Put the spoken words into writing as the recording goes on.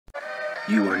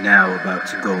You are now about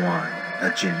to go on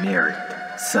a generic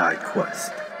side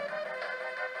quest.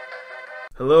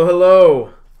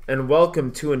 Hello, and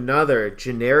welcome to another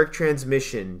generic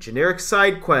transmission, generic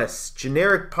side quest,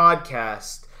 generic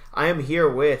podcast. I am here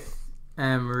with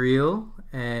I'm Real,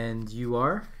 and you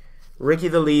are? Ricky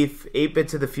the Leaf, 8-Bit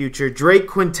to the Future, Drake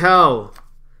Quintel,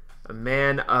 a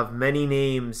man of many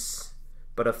names,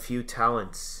 but a few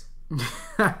talents.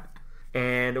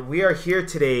 And we are here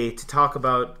today to talk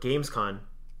about Gamescom.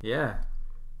 Yeah.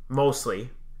 Mostly,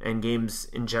 and games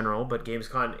in general, but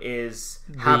Gamescom is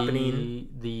happening.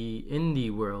 The indie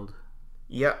world.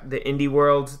 Yeah, the indie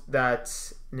world that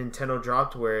Nintendo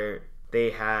dropped, where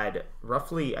they had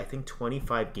roughly, I think,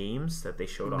 25 games that they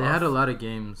showed off. They had a lot of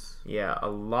games. Yeah, a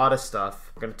lot of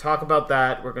stuff. We're going to talk about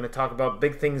that. We're going to talk about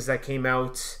big things that came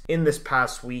out in this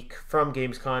past week from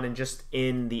Gamescom and just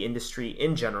in the industry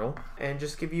in general, and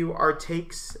just give you our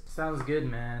takes. Sounds good,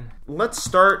 man. Let's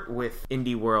start with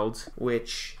Indie World,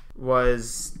 which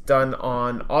was done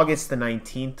on August the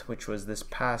 19th, which was this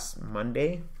past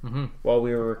Monday. While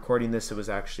we were recording this, it was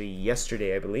actually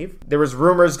yesterday, I believe. There was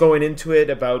rumors going into it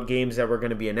about games that were going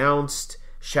to be announced,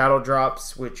 shadow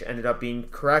drops, which ended up being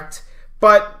correct.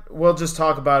 But we'll just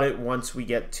talk about it once we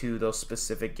get to those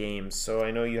specific games. So I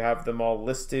know you have them all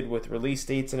listed with release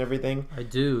dates and everything. I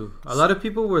do. A lot of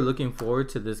people were looking forward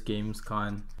to this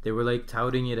Gamescom. They were like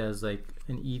touting it as like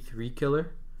an E3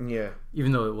 killer. Yeah.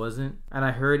 Even though it wasn't. And I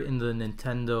heard in the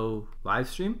Nintendo live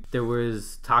stream, there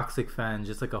was toxic fans,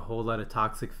 just like a whole lot of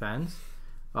toxic fans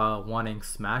wanting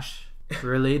Smash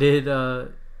related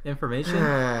information.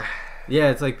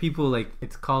 Yeah, it's like people like,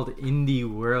 it's called Indie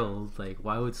World. Like,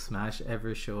 why would Smash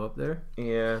ever show up there?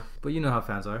 Yeah. But you know how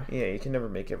fans are. Yeah, you can never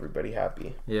make everybody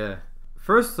happy. Yeah.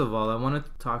 First of all, I want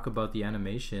to talk about the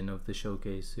animation of the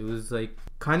showcase. It was like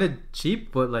kind of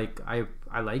cheap, but like I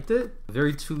liked it.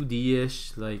 Very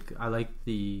 2D-ish. Like, I liked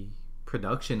the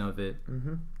production of it.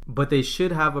 But they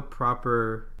should have a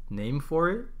proper name for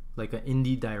it, like an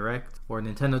Indie Direct or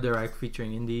Nintendo Direct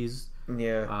featuring indies.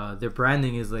 Yeah. Their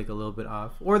branding is like a little bit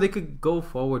off. Or they could go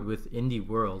forward with Indie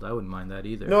World. I wouldn't mind that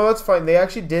either. No, that's fine. They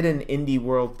actually did an Indie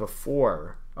World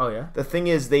before. Oh yeah. The thing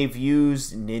is, they've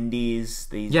used Nindies.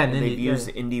 They've used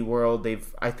Indie World.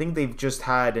 I think they've just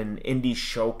had an Indie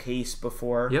Showcase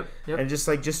before. Yep. And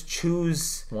just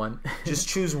choose one. Just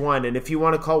choose one. And if you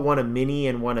want to call one a mini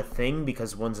and one a thing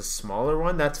because one's a smaller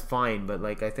one, that's fine. But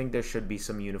like, I think there should be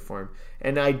some uniform.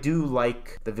 And I do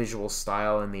like the visual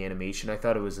style and the animation. I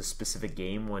thought it was a specific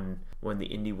game when the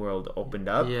Indie World opened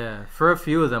up. Yeah. For a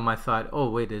few of them, I thought, oh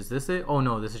wait, is this it? Oh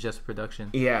no, this is just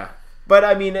production. Yeah. But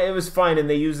I mean, it was fine, and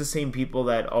they use the same people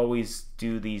that always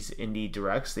do these indie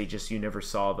directs. You never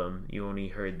saw them. You only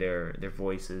heard their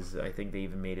voices. I think they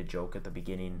even made a joke at the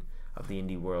beginning of the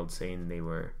Indie World saying they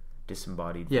were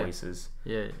disembodied voices.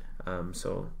 Yeah.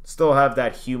 So still have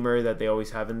that humor that they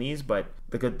always have in these, but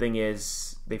the good thing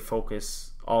is they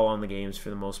focus all on the games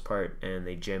for the most part, and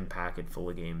they jam pack it full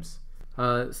of games.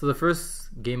 So the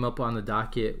first game up on the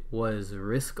docket was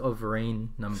Risk of Rain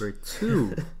number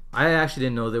 2. I actually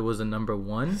didn't know there was a number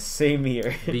 1. Same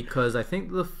here. Because I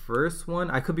think the first one,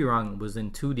 I could be wrong, was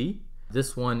in 2D.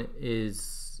 This one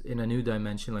is in a new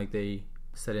dimension like they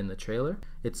said in the trailer.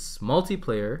 It's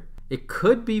multiplayer. It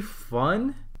could be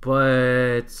fun,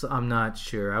 but I'm not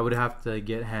sure. I would have to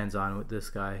get hands-on with this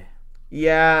guy.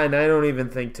 Yeah, and I don't even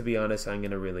think, to be honest, I'm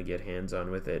going to really get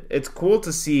hands-on with it. It's cool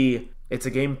to see. It's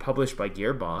a game published by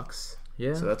Gearbox.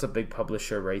 Yeah. So that's a big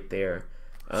publisher right there.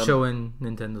 Showing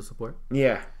Nintendo support.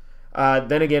 Yeah.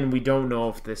 Then again, we don't know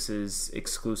if this is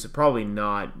exclusive. Probably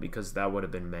not, because that would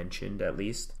have been mentioned at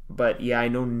least. But yeah, I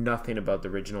know nothing about the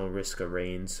original Risk of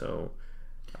Rain, so...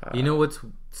 you know what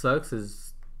sucks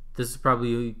is this is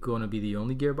probably going to be the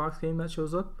only Gearbox game that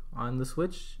shows up on the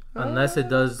Switch. Unless it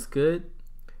does good.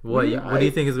 What do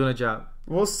you think is going to drop?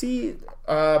 We'll see.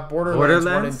 Borderlands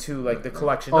 1 and 2, like the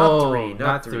collection. Not 3.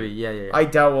 Not 3. Yeah. I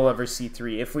doubt we'll ever see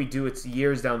 3. If we do, it's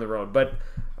years down the road. But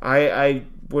I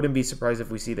wouldn't be surprised if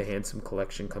we see the Handsome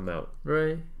collection come out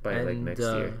by like next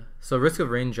year. So Risk of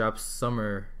Rain drops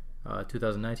summer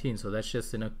 2019, so that's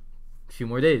just in a few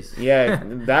more days. Yeah,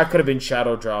 that could have been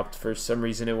shadow dropped. For some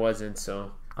reason it wasn't.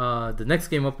 So the next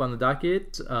game up on the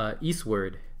docket,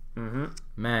 Eastward.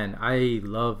 Man, I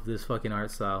love this fucking art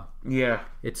style. Yeah,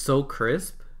 it's so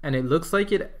crisp, and it looks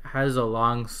like it has a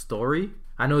long story.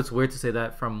 I know it's weird to say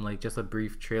that from like just a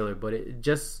brief trailer, but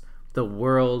the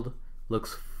world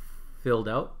looks filled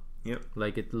out. Yep.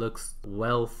 Like it looks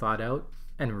well thought out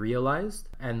and realized.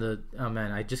 And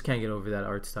I just can't get over that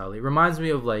art style. It reminds me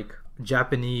of like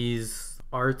Japanese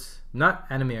art, not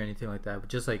anime or anything like that, but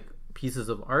just like pieces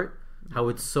of art, how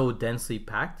it's so densely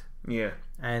packed. Yeah.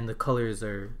 And the colors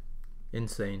are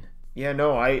insane. Yeah,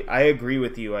 no, I agree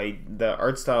with you. The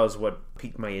art style is what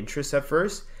piqued my interest at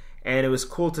first, and it was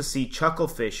cool to see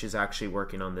Chucklefish is actually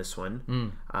working on this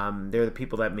one. They're the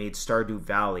people that made Stardew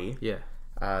Valley. Yeah.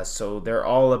 So they're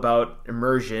all about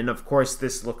immersion. Of course,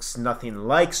 this looks nothing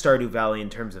like Stardew Valley in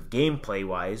terms of gameplay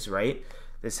wise, right?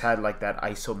 This had like that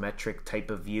isometric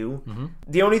type of view.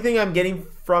 The only thing I'm getting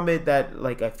from it that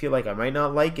like I feel like I might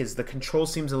not like is the control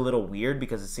seems a little weird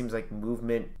because it seems like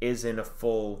movement is in a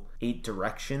full 8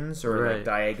 directions or like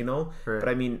diagonal. But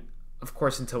I mean, of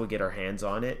course, until we get our hands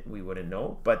on it, we wouldn't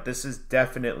know. But this is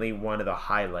definitely one of the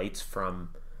highlights from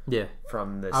this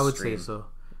I would say so.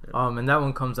 And that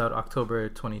one comes out October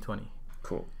 2020.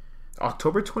 Cool.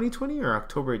 October 2020 or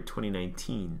October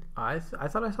 2019? I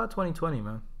thought I saw 2020,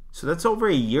 man. So that's over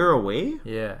a year away?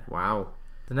 Yeah. Wow.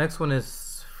 The next one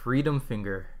is Freedom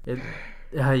Finger.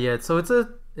 So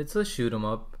it's a shoot 'em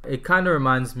up. It kind of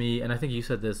reminds me, and I think you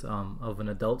said this, of an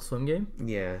Adult Swim game.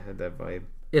 Yeah, had that vibe.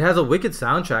 It has a wicked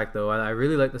soundtrack though. I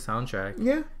really like the soundtrack.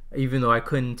 Yeah. Even though I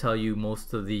couldn't tell you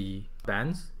most of the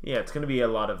bands. Yeah, it's gonna be a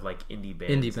lot of like indie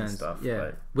bands and stuff. Yeah,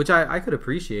 but... which I could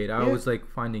appreciate. I always like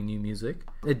finding new music.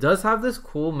 It does have this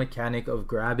cool mechanic of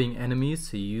grabbing enemies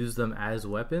to use them as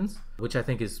weapons, which I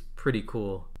think is pretty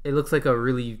cool. It looks like a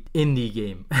really indie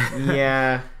game.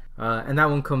 Yeah. And that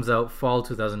one comes out fall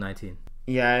 2019.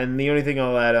 Yeah, and the only thing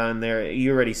I'll add on there,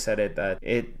 you already said it, that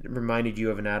it reminded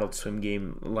you of an Adult Swim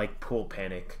game like Pool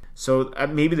Panic. So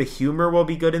maybe the humor will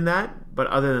be good in that, but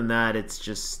other than that, it's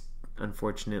just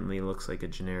unfortunately looks like a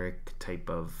generic type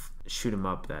of shoot 'em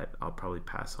up that I'll probably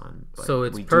pass on. But so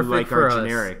it's we perfect do like for our us.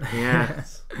 Generic. Yeah,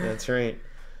 that's right.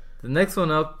 The next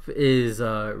one up is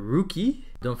Rookie.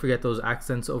 Don't forget those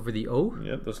accents over the O.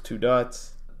 Yep, those 2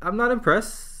 dots. I'm not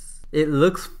impressed. It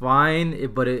looks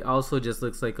fine, but it also just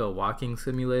looks like a walking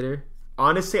simulator.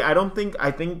 Honestly, I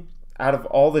think out of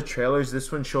all the trailers, this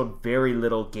one showed very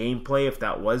little gameplay, if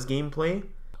that was gameplay.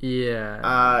 Yeah.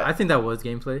 I think that was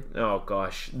gameplay. Oh,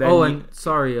 gosh.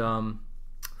 Sorry,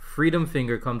 Freedom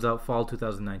Finger comes out fall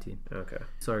 2019. Okay.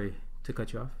 Sorry to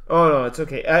cut you off. Oh, no, it's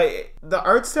okay. The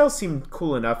art style seemed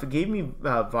cool enough. It gave me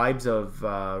vibes of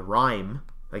Rime,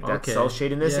 like that cell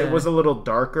shadiness. Yeah. It was a little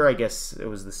darker, I guess it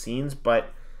was the scenes,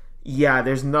 but yeah,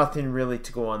 there's nothing really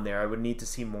to go on there. I would need to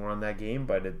see more on that game,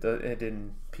 but it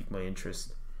didn't pique my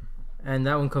interest. And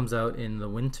that one comes out in the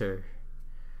winter.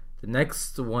 The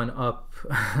next one up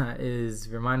is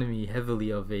reminding me heavily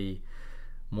of a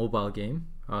mobile game,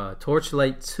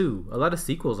 Torchlight 2. A lot of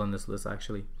sequels on this list,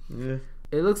 actually. Yeah.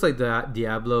 It looks like the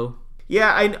Diablo.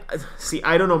 Yeah,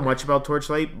 I don't know much about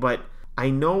Torchlight, but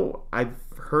I know I've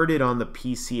heard it on the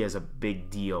PC as a big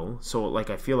deal. So, like,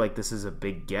 I feel like this is a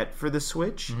big get for the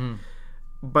Switch.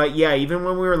 But yeah, even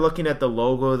when we were looking at the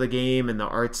logo of the game and the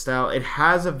art style, it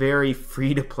has a very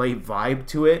free-to-play vibe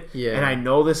to it. Yeah. And I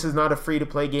know this is not a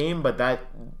free-to-play game, but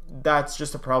that's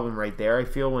just a problem right there, I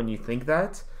feel, when you think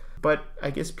that. But I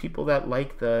guess people that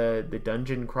like the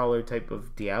dungeon crawler type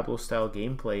of Diablo-style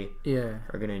gameplay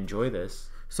are going to enjoy this.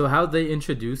 So how they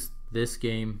introduced this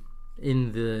game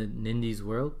in the Indies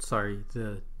world,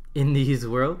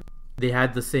 they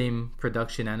had the same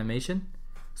production animation.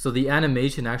 So the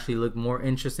animation actually looked more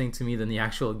interesting to me than the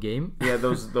actual game. Yeah,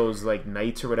 those like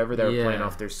knights or whatever that were playing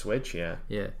off their Switch. Yeah,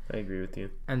 I agree with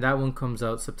you. And that one comes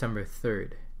out September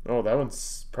 3rd. Oh, that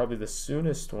one's probably the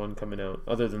soonest one coming out,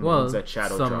 other than the ones that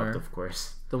Shadow dropped, of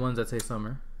course. The ones that say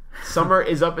summer. Summer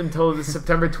is up until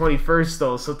September 21st,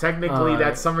 though. So technically,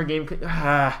 that summer game could...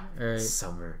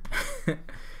 Summer.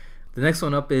 The next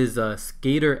one up is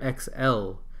Skater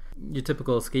XL. Your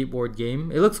typical skateboard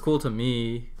game. It looks cool to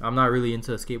me. I'm not really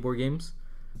into skateboard games.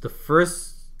 The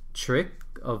first trick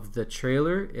of the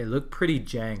trailer, it looked pretty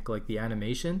jank, like the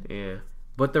animation. Yeah.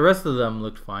 But the rest of them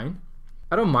looked fine.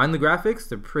 I don't mind the graphics.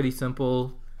 They're pretty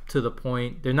simple, to the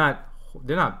point. They're not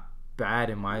bad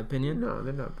in my opinion. No,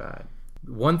 they're not bad.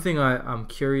 One thing I'm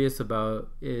curious about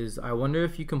is I wonder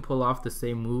if you can pull off the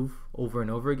same move over and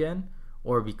over again,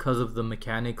 or because of the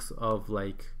mechanics of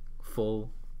like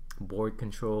full board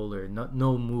control or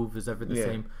no move is ever the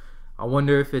same. I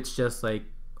wonder if it's just like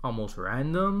almost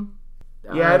random.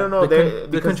 Yeah, I don't know.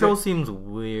 The control seems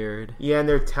weird. Yeah, and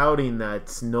they're touting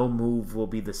that no move will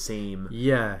be the same.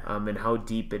 Yeah. And how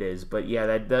deep it is. But yeah,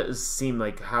 that does seem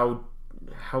like how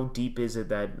deep is it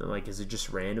that, like, is it just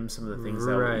random, some of the things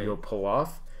that you'll pull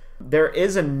off? There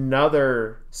is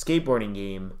another skateboarding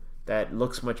game that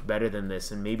looks much better than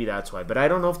this, and maybe that's why. But I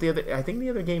don't know if I think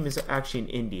the other game is actually in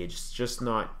India. It's just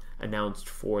not announced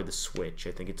for the Switch.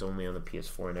 I think it's only on the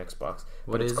PS4 and Xbox.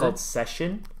 But it's called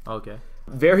Session. Okay.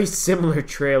 Very similar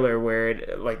trailer where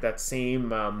it, like that same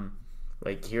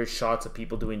Like, here's shots of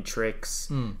people doing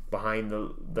tricks behind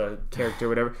the character,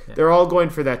 whatever. They're all going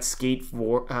for that Skate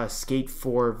 4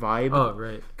 vibe. Oh,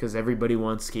 right. Because everybody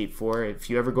wants Skate 4. If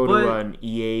you ever go to an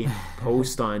EA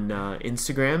post on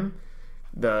Instagram,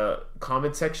 the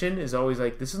comment section is always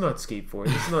like, this is not Skate 4.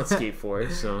 This is not Skate 4.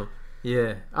 So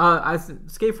yeah.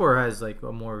 Skate 4 has like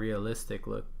a more realistic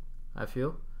look, I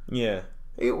feel. yeah.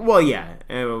 Well, yeah.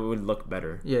 It would look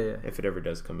better. Yeah. If it ever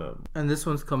does come out. And this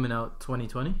one's coming out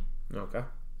 2020. Okay.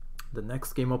 The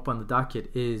next game up on the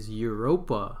docket is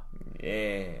Europa.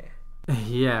 Yeah.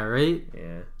 Yeah, right?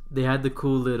 Yeah. They had the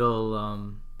cool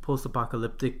little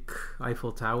post-apocalyptic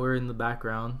Eiffel Tower in the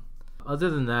background. Other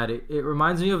than that, it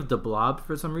reminds me of The Blob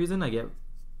for some reason. I get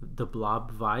The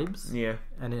Blob vibes. Yeah.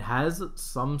 And it has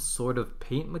some sort of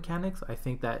paint mechanics. I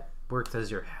think that works as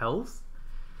your health.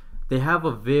 They have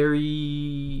a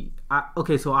very...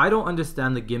 okay, so I don't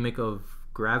understand the gimmick of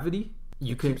gravity.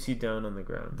 It keeps you down on the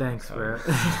ground. Thanks, bro.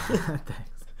 Thanks.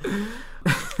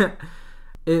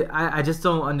 I just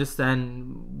don't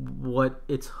understand what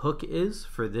its hook is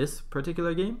for this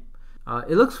particular game.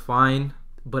 It looks fine,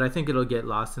 but I think it'll get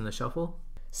lost in the shuffle.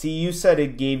 See, you said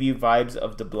it gave you vibes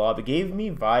of The Blob. It gave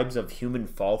me vibes of Human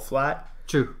Fall Flat.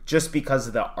 True. Just because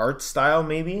of the art style,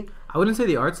 maybe. I wouldn't say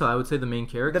the art style. I would say the main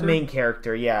character. The main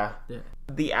character, yeah. Yeah.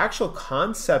 The actual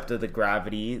concept of the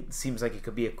gravity seems like it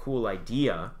could be a cool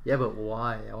idea. Yeah, but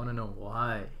why? I want to know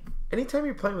why. Anytime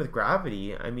you're playing with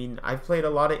gravity, I mean, I've played a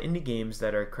lot of indie games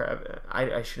that are...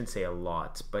 I shouldn't say a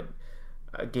lot, but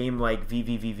a game like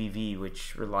VVVVV,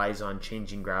 which relies on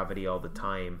changing gravity all the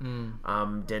time.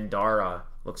 Dendara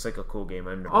looks like a cool game.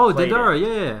 I've never played Dendara, it,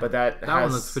 yeah. But that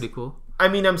one looks pretty cool. I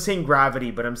mean, I'm saying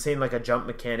gravity, but I'm saying like a jump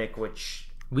mechanic, which...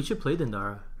 We should play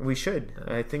Dendara. We should.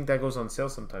 I think that goes on sale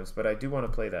sometimes, but I do want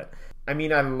to play that. I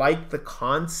mean, I like the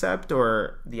concept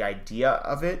or the idea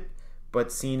of it,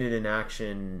 but seeing it in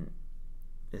action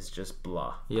is just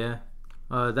blah. Yeah.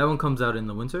 That one comes out in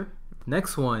the winter.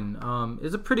 Next one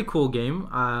is a pretty cool game.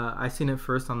 I seen it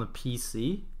first on the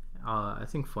PC. I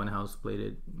think Funhouse played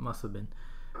it. Must have been.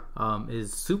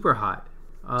 Is Super Hot.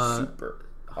 Super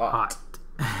hot.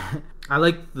 I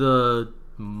like the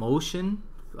motion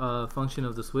function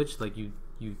of the Switch. Like you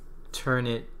turn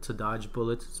it to dodge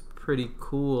bullets. It's pretty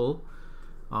cool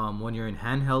when you're in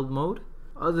handheld mode.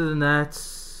 Other than that,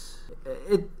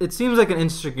 it seems like an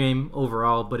interesting game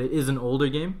overall, but it is an older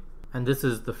game, and this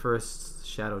is the first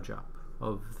shadow drop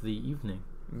of the evening.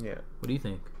 Yeah. What do you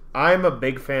think? I'm a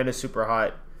big fan of Super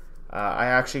Hot. I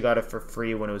actually got it for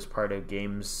free when it was part of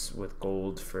Games with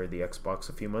Gold for the Xbox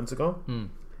a few months ago.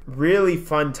 Really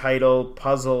fun title,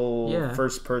 puzzle,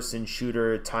 first-person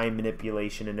shooter, time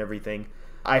manipulation, and everything.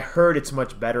 I heard it's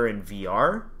much better in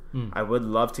VR. I would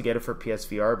love to get it for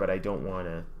PSVR, but I don't want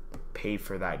to pay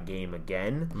for that game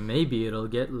again. Maybe it'll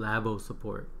get Labo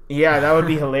support. Yeah, that would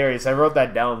be hilarious. I wrote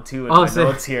that down too in my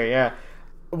notes here. Yeah.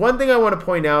 One thing I want to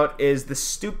point out is the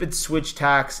stupid Switch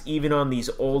tax, even on these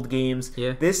old games.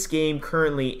 Yeah. This game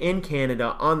currently in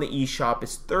Canada on the eShop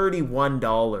is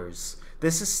 $31.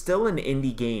 This is still an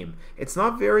indie game. It's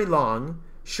not very long.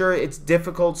 Sure, it's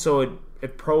difficult, so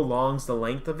it prolongs the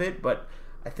length of it, but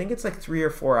I think it's like 3 or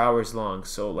 4 hours long.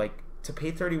 So, like, to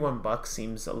pay $31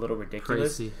 seems a little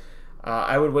ridiculous. Crazy.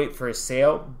 I would wait for a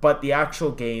sale, but the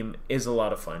actual game is a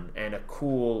lot of fun and a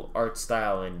cool art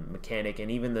style and mechanic,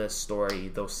 and even the story,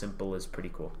 though simple, is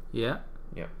pretty cool. Yeah.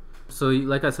 Yeah. So,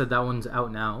 like I said, that one's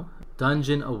out now.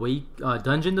 Dungeon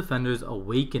Defenders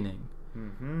Awakening.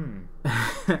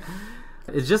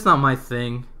 It's just not my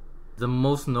thing. The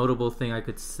most notable thing I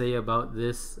could say about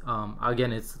this,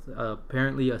 again, it's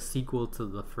apparently a sequel to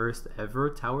the first ever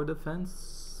tower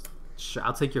defense. Sure,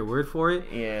 I'll take your word for it.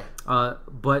 Yeah.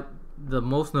 But the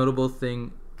most notable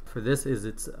thing for this is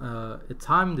it's a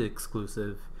timed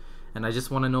exclusive, and I just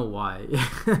want to know why.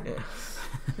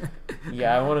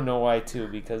 Yeah, I want to know why too,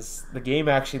 because the game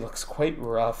actually looks quite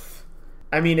rough.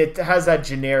 I mean, it has that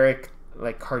generic,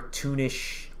 like,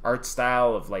 cartoonish art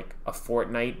style of like a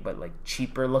Fortnite, but like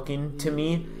cheaper looking to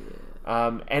me.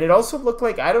 And it also looked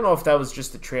like, I don't know if that was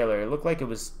just the trailer, it looked like it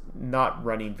was not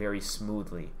running very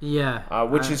smoothly. Yeah.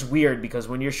 Which is weird, because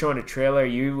when you're showing a trailer,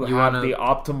 you have the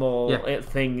optimal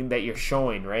thing that you're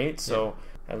showing, right? So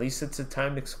at least it's a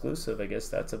timed exclusive. I guess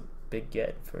that's a big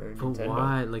get for Nintendo. But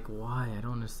why? Like, why? I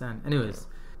don't understand. Anyways,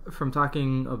 from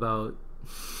talking about...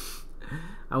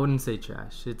 I wouldn't say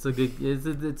trash. It's a good.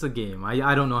 It's a game.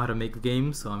 I don't know how to make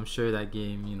games, so I'm sure that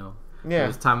game,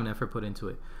 there's time and effort put into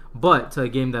it. But to a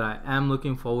game that I am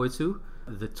looking forward to,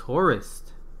 The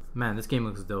Tourist. Man, this game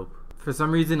looks dope. For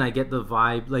some reason, I get the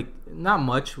vibe. Like, not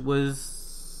much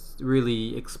was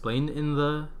really explained in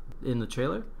the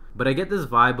trailer, But I get this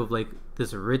vibe of like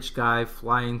this rich guy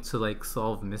flying to like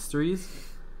solve mysteries.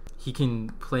 He can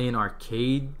play in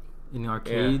arcades,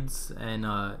 and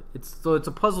it's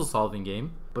a puzzle solving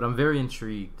game. But I'm very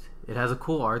intrigued. It has a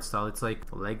cool art style. It's like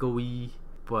Lego-y,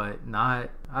 but not.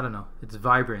 I don't know. It's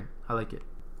vibrant. I like it.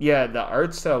 Yeah, the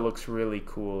art style looks really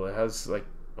cool. It has like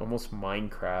almost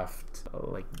Minecraft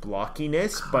like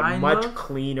blockiness, but Kinda. much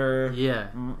cleaner. Yeah.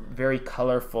 Very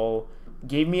colorful.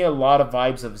 Gave me a lot of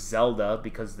vibes of Zelda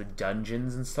because the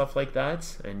dungeons and stuff like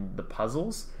that, and the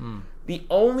puzzles. The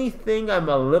only thing I'm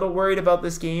a little worried about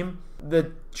this game,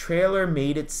 the trailer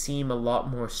made it seem a lot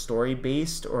more story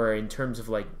based, or in terms of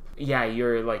like, yeah,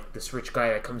 you're like this rich guy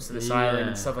that comes to this island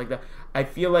and stuff like that. I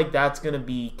feel like that's going to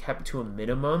be kept to a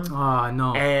minimum. Oh,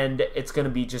 no. And it's going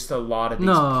to be just a lot of these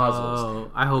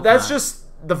puzzles. I hope that's not.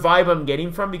 just the vibe I'm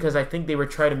getting from, because I think they were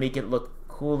trying to make it look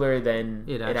cooler than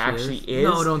it actually is.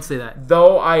 No, don't say that.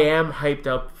 Though I am hyped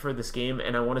up for this game,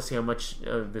 and I want to see how much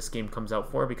this game comes out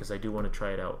for, because I do want to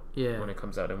try it out when it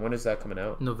comes out. And when is that coming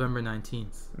out? November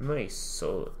 19th. Nice.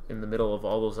 So in the middle of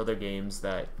all those other games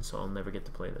so I'll never get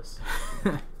to play this.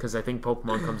 Because I think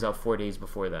Pokemon comes out 4 days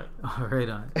before that. All right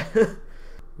on.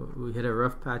 We hit a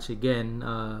rough patch again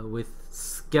with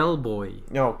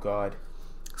Skellboy. Oh, God.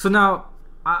 So now,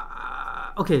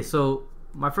 okay, so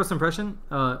my first impression,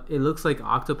 it looks like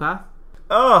Octopath.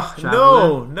 Oh,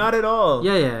 no, not at all.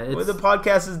 Yeah. Well, the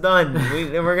podcast is done.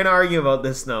 We're going to argue about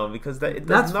this now, because it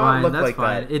does not look like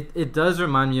that. It does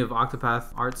remind me of Octopath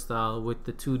art style with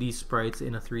the 2D sprites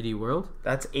in a 3D world.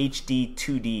 That's HD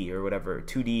 2D or whatever.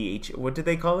 2D what did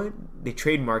they call it? They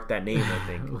trademarked that name, I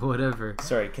think. Whatever.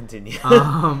 Sorry, continue.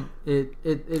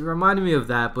 It reminded me of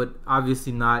that, but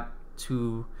obviously not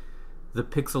to the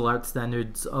pixel art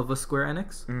standards of a Square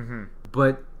Enix. Mm-hmm.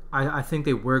 But I think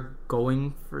they were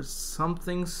going for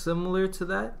something similar to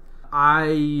that. I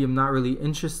am not really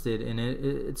interested in it.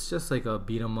 It's just like a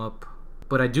beat 'em up.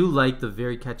 But I do like the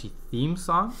very catchy theme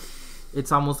song.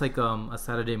 It's almost like a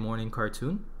Saturday morning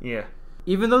cartoon. Yeah.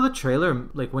 Even though the trailer,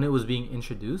 like when it was being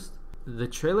introduced, the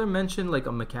trailer mentioned like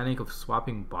a mechanic of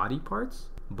swapping body parts.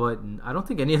 But I don't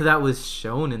think any of that was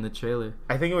shown in the trailer.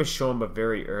 I think it was shown, but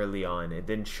very early on. It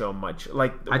didn't show much.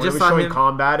 Like, when just it was saw showing him...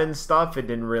 combat and stuff, it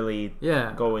didn't really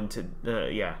Yeah. go into...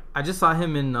 I just saw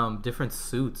him in different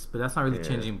suits, but that's not really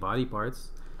changing body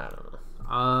parts. I don't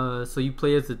know. So you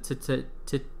play as the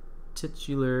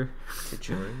titular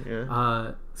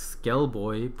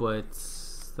Skellboy, but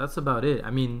that's about it.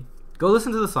 I mean, go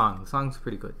listen to the song. The song's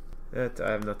pretty good. I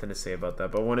have nothing to say about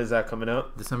that. But when is that coming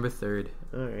out? December 3rd.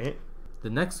 All right. The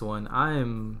next one, I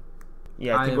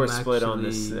think we're split on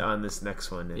this next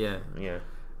one. Yeah.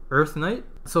 Earth Knight.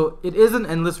 So it is an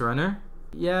endless runner.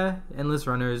 Yeah, endless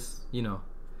runners, you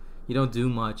don't do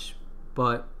much.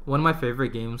 But one of my favorite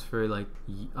games for like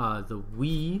the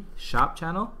Wii Shop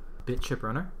channel, BitChip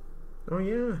Runner. Oh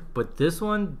yeah. But this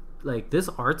one, like this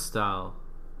art style,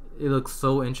 it looks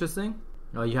so interesting.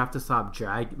 You have to stop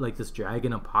this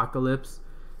dragon apocalypse.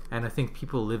 And I think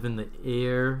people live in the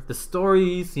air. The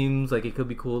story seems like it could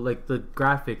be cool. Like the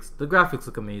graphics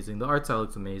look amazing. The art style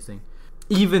looks amazing.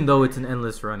 Even though it's an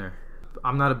endless runner.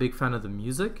 I'm not a big fan of the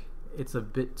music. It's a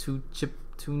bit too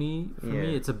chiptune for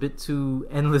me. It's a bit too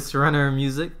endless runner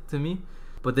music to me.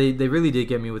 But they really did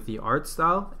get me with the art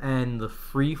style and the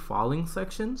free falling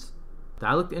sections.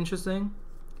 That looked interesting.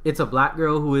 It's a black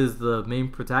girl who is the main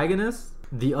protagonist.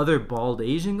 The other bald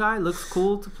Asian guy looks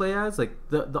cool to play as. Like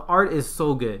the art is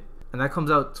so good, and that comes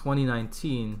out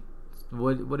 2019.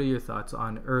 What are your thoughts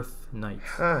on Earth Knight?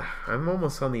 I'm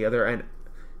almost on the other end.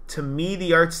 To me,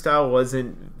 the art style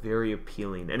wasn't very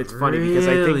appealing, and it's funny because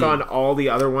I think on all the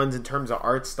other ones, in terms of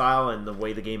art style and the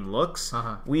way the game looks,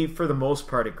 we for the most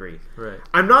part agree. Right.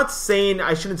 I'm not saying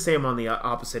I shouldn't say I'm on the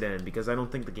opposite end, because I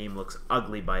don't think the game looks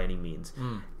ugly by any means,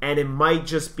 and it might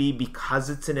just be because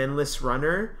it's an endless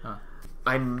runner.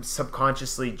 I'm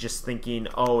subconsciously just thinking,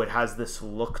 oh, it has this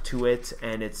look to it,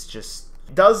 and it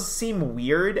does seem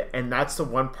weird, and that's the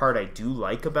one part I do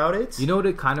like about it. You know what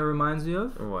it kind of reminds me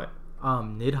of? What?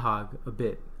 Nidhogg a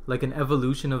bit. Like an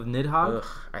evolution of Nidhogg.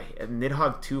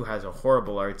 Nidhogg 2 has a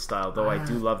horrible art style, though I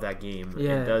do love that game.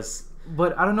 Yeah. It does.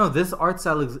 But I don't know, this art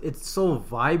style, it's so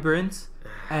vibrant,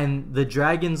 and the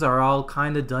dragons are all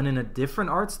kind of done in a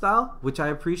different art style, which I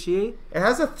appreciate. It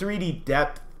has a 3D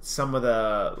depth, some of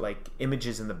the like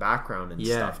images in the background and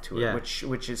stuff to it,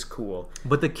 which is cool.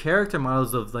 But the character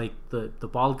models of like the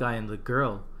bald guy and the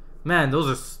girl, man, those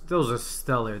are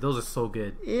stellar. Those are so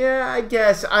good. Yeah, I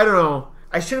guess. I don't know.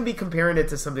 I shouldn't be comparing it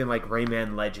to something like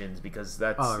Rayman Legends, because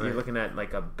you're looking at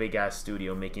like a big ass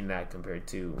studio making that compared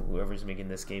to whoever's making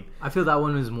this game. I feel that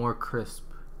one is more crisp.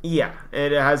 Yeah,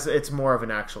 it's more of an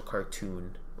actual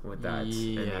cartoon. with that and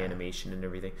Yeah. the animation and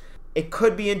everything. It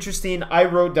could be interesting. I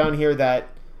wrote down here that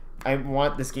I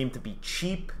want this game to be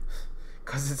cheap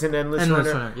because it's an endless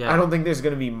runner. Yeah. I don't think there's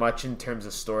going to be much in terms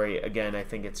of story. Again, I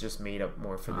think it's just made up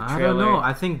more for the trailer. I don't know.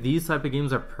 I think these type of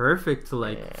games are perfect to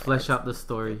Yeah, flesh out the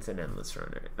story. It's an endless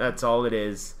runner. That's all it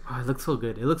is. Oh, it looks so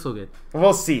good. It looks so good.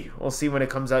 We'll see. We'll see when it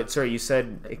comes out. Sorry, you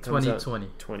said it comes 2020.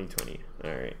 out 2020.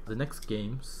 All right. The next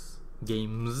games,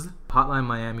 Hotline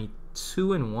Miami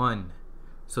 2 and 1.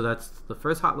 So that's the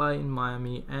first Hotline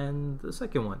Miami and the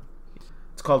second one.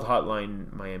 It's called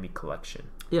Hotline Miami Collection.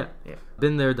 Yeah. Yeah.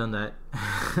 Been there, done that.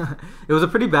 It was a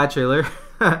pretty bad trailer.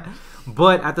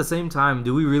 But at the same time,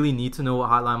 do we really need to know what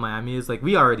Hotline Miami is? Like,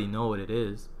 we already know what it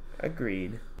is.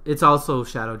 Agreed. It's also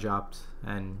shadow dropped,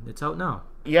 and it's out now.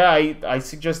 Yeah, I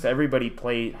suggest everybody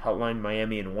play Hotline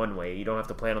Miami in one way. You don't have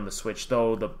to play it on the Switch,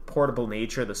 though. The portable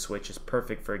nature of the Switch is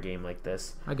perfect for a game like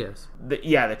this. I guess. The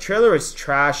trailer is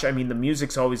trash. I mean, the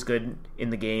music's always good in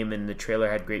the game, and the trailer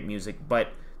had great music, but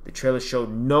the trailer showed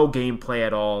no gameplay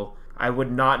at all. I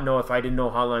would not know if I didn't know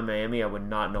Hotline Miami. I would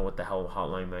not know what the hell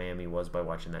Hotline Miami was by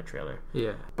watching that trailer.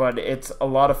 Yeah. But it's a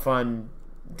lot of fun.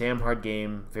 Damn hard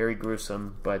game. Very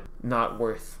gruesome, but not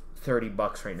worth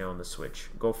 $30 right now on the Switch.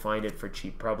 Go find it for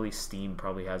cheap. Probably Steam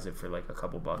probably has it for like a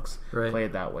couple bucks. Right. Play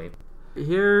it that way.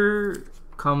 Here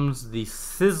comes the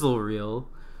sizzle reel.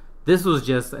 This was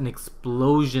just an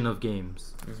explosion of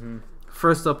games. Mm-hmm.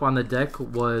 First up on the deck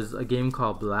was a game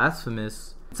called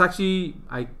Blasphemous. It's actually,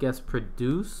 I guess,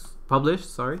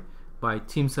 published by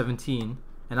Team 17.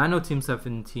 And I know Team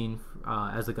 17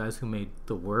 as the guys who made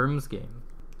the Worms game.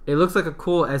 It looks like a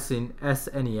cool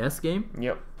SNES game.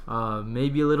 Yep.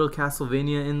 Maybe a little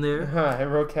Castlevania in there. I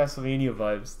wrote Castlevania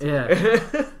vibes.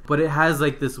 Yeah. But it has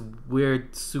like this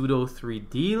weird pseudo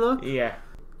 3D look. Yeah.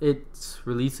 It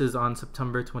releases on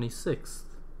September 26th.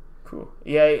 Cool.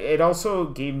 Yeah, it also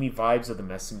gave me vibes of The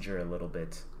Messenger a little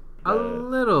bit. A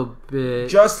little bit.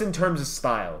 Just in terms of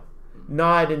style.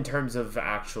 Not in terms of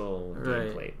actual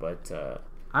Right. gameplay, but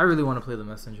I really want to play The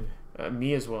Messenger.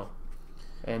 me as well.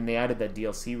 And they added that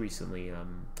DLC recently,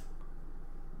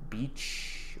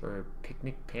 Beach or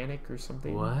Picnic Panic or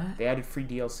something. What? They added free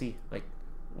DLC, like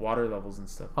water levels and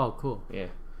stuff. Oh, cool. Yeah.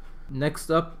 Next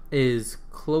up is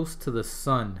Close to the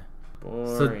Sun.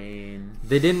 Boring.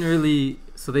 They didn't really...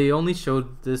 So they only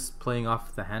showed this playing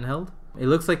off the handheld. It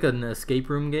looks like an escape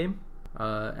room game.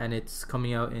 And it's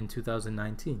coming out in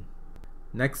 2019.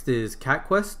 Next is Cat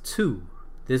Quest 2.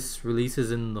 This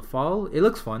releases in the fall. It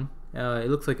looks fun. It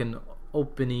looks like an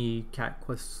open-y Cat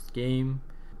Quest game.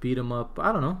 Beat 'em up.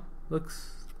 I don't know.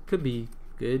 Could be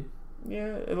good.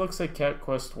 Yeah, it looks like Cat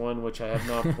Quest 1, which I have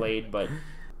not played, but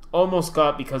almost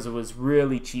got because it was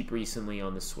really cheap recently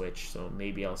on the Switch, so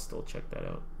maybe I'll still check that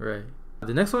out. Right.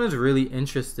 The next one is really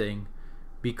interesting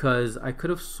because I could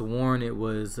have sworn it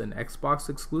was an Xbox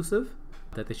exclusive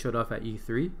that they showed off at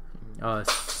E3.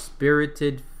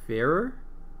 Spirited Fairer.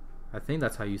 I think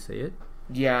that's how you say it.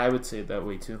 Yeah, I would say it that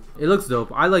way too. It looks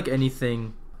dope. I like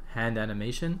anything hand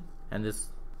animation, and this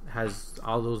has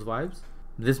all those vibes.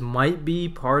 This might be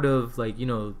part of, like, you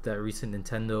know, that recent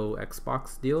Nintendo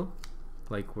Xbox deal,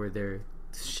 like where they're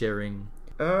sharing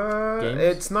games.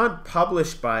 It's not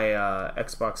published by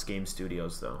Xbox Game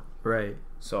Studios though. Right.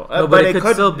 So, No, but it it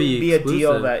could still be a deal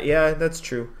exclusive. that. Yeah, that's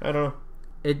true. I don't know.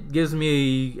 It gives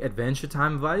me Adventure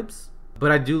Time vibes,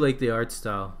 but I do like the art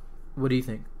style. What do you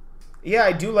think? Yeah,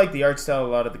 I do like the art style a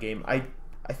lot of the game. I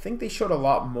think they showed a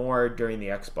lot more during the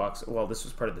Xbox. Well, this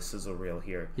was part of the sizzle reel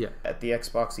here. Yeah. At the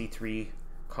Xbox E3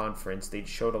 conference, they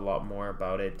showed a lot more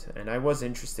about it, and I was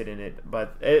interested in it.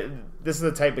 But this is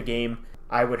the type of game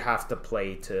I would have to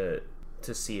play to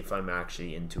see if I'm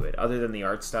actually into it. Other than the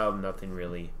art style, nothing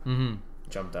really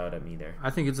jumped out at me there. I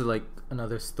think it's like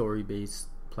another story-based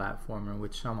platformer,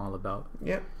 which I'm all about.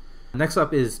 Yeah. Next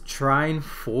up is Trine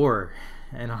 4.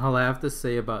 And all I have to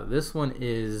say about this one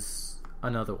is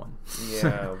another one.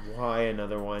 Yeah, why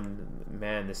another one?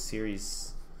 Man, this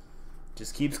series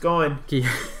just keeps going.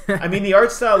 I mean, the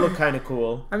art style looked kind of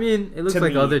cool. I mean, it looks To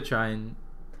like me. other Trine.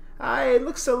 It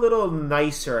looks a little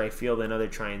nicer, I feel, than other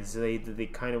Trines. They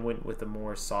kind of went with a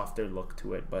more softer look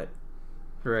to it, but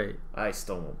Right. I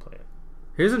still won't play it.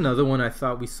 Here's another one I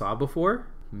thought we saw before.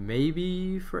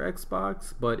 Maybe for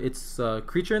Xbox, but it's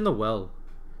Creature in the Well.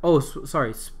 Oh,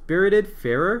 sorry. Spirited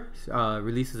Fairer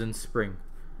releases in spring.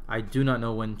 I do not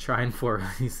know when Trine 4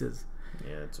 releases.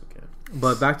 Yeah, it's okay.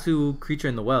 But back to Creature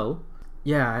in the Well.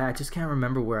 Yeah, I just can't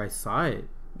remember where I saw it.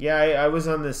 Yeah, I was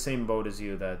on the same boat as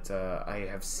you that I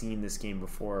have seen this game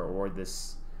before, or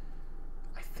this.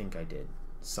 I think I did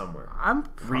somewhere. I'm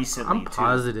Recently, I'm too.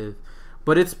 positive.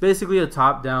 But it's basically a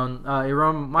top-down. It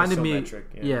reminded me.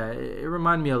 Isometric, It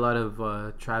reminded me a lot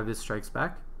of Travis Strikes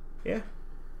Back. Yeah.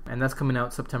 And that's coming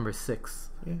out September 6th.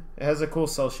 Yeah. It has a cool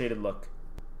cel-shaded look,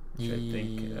 which I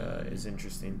think is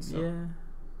interesting. So. Yeah.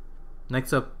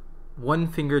 Next up, One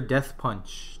Finger Death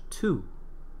Punch 2.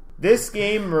 This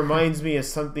game reminds me of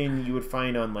something you would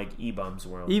find on like E-Bombs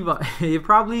World. It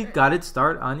probably got its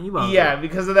start on E-Bombs. Yeah,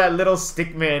 because of that little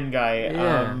stickman guy.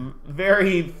 Yeah.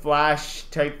 Very Flash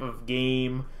type of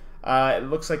game. It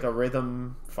looks like a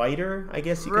rhythm fighter, I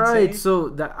guess you could say. Right,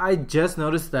 so I just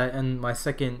noticed that in my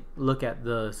second look at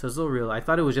the sizzle reel. I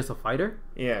thought it was just a fighter.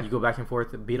 Yeah. You go back and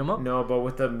forth and beat them up. No, but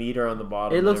with the meter on the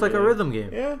bottom. It looks like a rhythm game.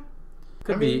 Yeah.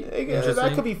 Could be interesting.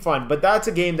 That could be fun, but that's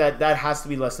a game that has to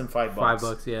be less than $5.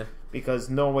 $5, yeah.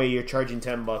 Because no way you're charging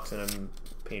 $10 and I'm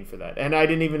paying for that. And I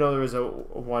didn't even know there was a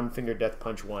One Finger Death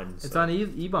Punch 1. So. It's on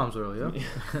E-Bombs World,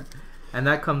 yeah. And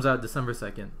that comes out December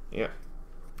 2nd. Yeah.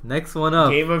 Next one up.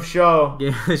 Game of Show.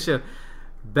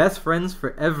 Best Friends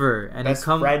Forever. And Best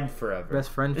Friend Forever.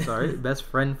 Best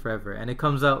Friend Forever. And it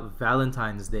comes out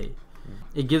Valentine's Day.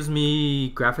 It gives me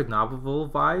graphic novel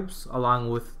vibes along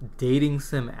with dating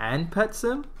sim and pet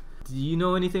sim. Do you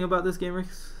know anything about this game,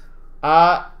 Rix?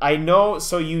 I know.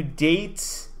 So you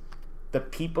date the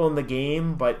people in the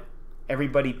game, but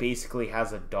everybody basically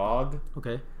has a dog.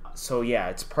 Okay. So yeah,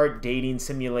 it's part dating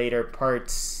simulator,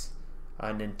 parts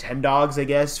Nintendogs, I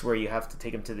guess, where you have to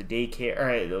take them to the daycare,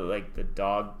 or like the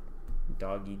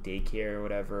doggy daycare or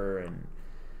whatever, and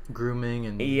grooming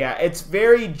and yeah, it's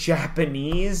very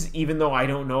Japanese. Even though I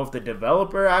don't know if the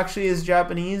developer actually is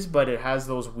Japanese, but it has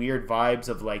those weird vibes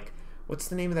of like, what's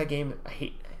the name of that game?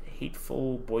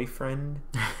 Hateful Boyfriend,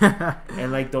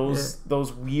 and like those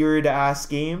weird ass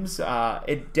games.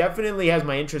 It definitely has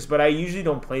my interest, but I usually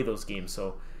don't play those games.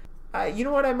 So, you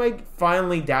know what? I might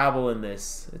finally dabble in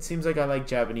this. It seems like I like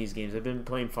Japanese games. I've been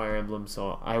playing Fire Emblem,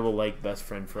 so I will like Best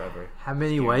Friend Forever. How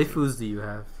many waifus do you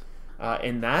have?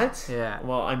 In that? Yeah.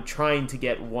 Well, I'm trying to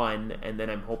get one, and then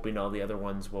I'm hoping all the other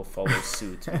ones will follow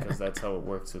suit because that's how it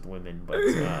works with women. But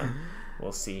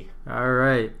we'll see. All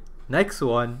right. Next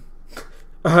one.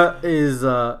 Is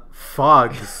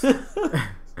Fogs.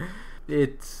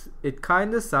 It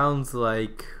kind of sounds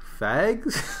like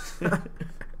fags,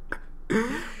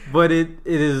 but it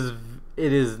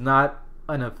is not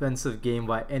an offensive game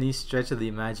by any stretch of the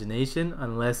imagination,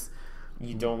 unless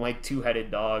you don't like two-headed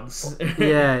dogs.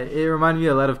 Yeah, it reminded me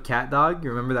a lot of Cat Dog.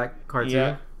 You remember that cartoon?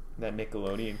 Yeah, that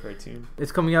Nickelodeon cartoon.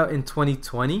 It's coming out in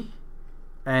 2020,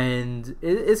 and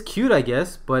it's cute, I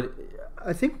guess, but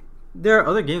I think there are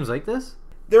other games like this.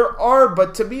 There are,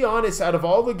 but to be honest, out of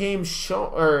all the games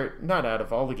shown, or not out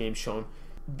of all the games shown,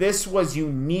 this was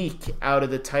unique out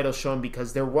of the title shown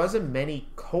because there wasn't many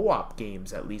co-op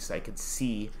games, at least I could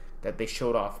see, that they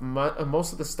showed off.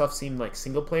 Most of the stuff seemed like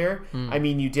single player. I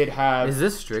mean, you did have... Is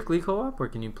this strictly co-op, or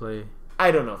can you play...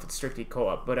 I don't know if it's strictly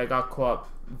co-op, but I got co-op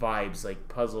vibes, like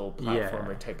puzzle,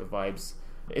 platformer type of vibes.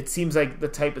 It seems like the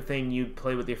type of thing you'd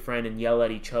play with your friend and yell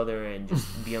at each other and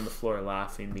just be on the floor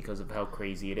laughing because of how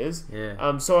crazy it is.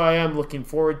 Yeah. So I am looking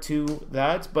forward to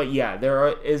that. But yeah,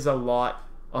 is a lot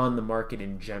on the market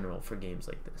in general for games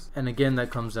like this. And again, that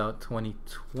comes out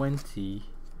 2020.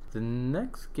 The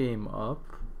next game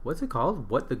up, what's it called?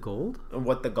 What the Gold?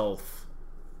 What the Golf.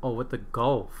 Oh, What the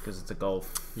Golf. Because it's a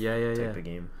golf type of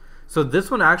game. So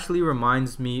this one actually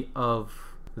reminds me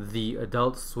of the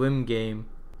Adult Swim game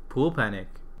Pool Panic.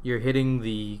 You're hitting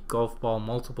the golf ball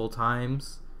multiple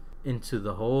times into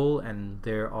the hole, and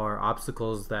there are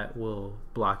obstacles that will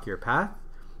block your path.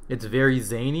 It's very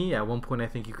zany. At one point, I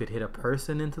think you could hit a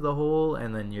person into the hole,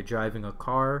 and then you're driving a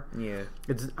car. Yeah.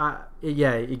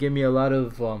 It gave me a lot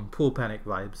of Pool Panic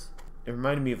vibes. It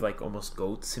reminded me of like almost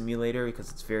Goat Simulator because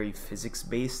it's very physics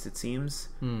based, it seems.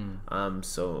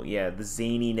 So yeah, the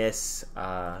zaniness.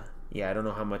 I don't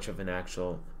know how much of an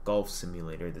actual golf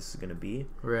simulator this is gonna be.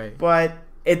 Right. But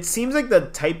it seems like the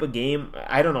type of game.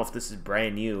 I don't know if this is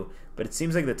brand new, but it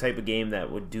seems like the type of game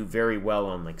that would do very well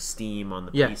on like Steam on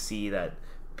the PC that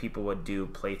people would do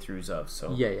playthroughs of.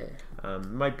 So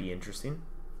might be interesting.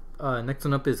 Next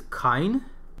one up is Kine.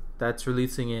 That's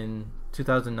releasing in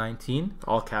 2019.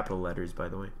 All capital letters, by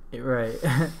the way. Right.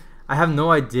 I have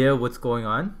no idea what's going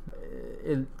on.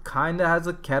 It kind of has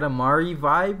a Katamari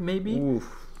vibe, maybe.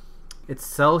 Oof. It's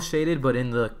cell shaded, but in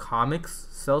the comics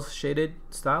cell shaded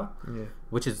style,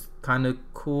 which is kind of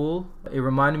cool. It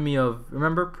reminded me of,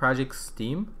 remember Project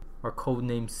Steam or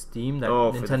Codename Steam, that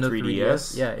Nintendo for the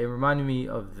 3DS? Yeah, it reminded me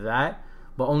of that,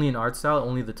 but only in art style,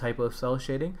 only the type of cell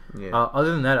shading. Yeah.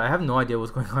 Other than that, I have no idea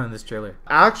what's going on in this trailer.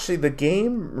 Actually, the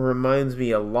game reminds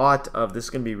me a lot of, this is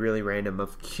going to be really random,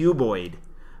 of Cuboid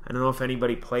I don't know if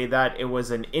anybody played that. It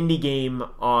was an indie game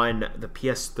on the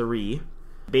PS3.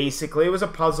 Basically, it was a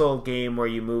puzzle game where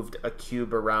you moved a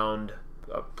cube around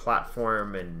a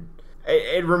platform, and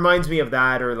it reminds me of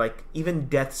that, or like even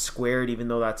Death Squared, even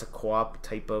though that's a co-op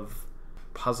type of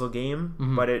puzzle game.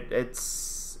 But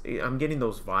it's I'm getting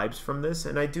those vibes from this,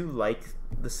 and I do like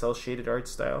the cel-shaded art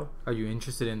style. Are you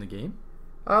interested in the game?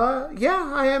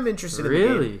 Yeah, I am interested in the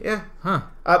Really? game. Yeah.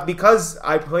 Huh. Because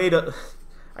I played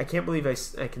I can't believe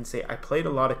I can say I played a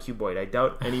lot of Cuboid. I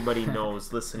doubt anybody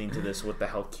knows listening to this what the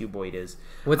hell Cuboid is.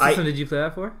 What system did you play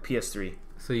that for? PS3.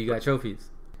 So you got trophies.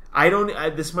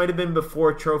 This might have been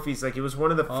before trophies. Like, it was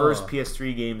one of the first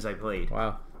PS3 games I played.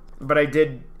 Wow. But I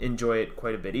did enjoy it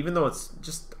quite a bit, even though it's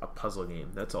just a puzzle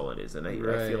game. That's all it is, and I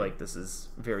feel like this is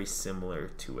very similar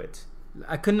to it.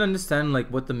 I couldn't understand like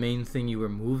what the main thing you were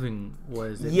moving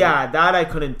was. That I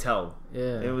couldn't tell.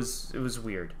 Yeah. It was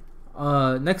weird.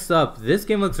 Next up, this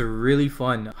game looks really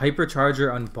fun.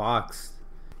 Hypercharger Unboxed,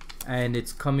 and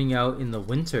it's coming out in the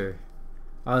winter.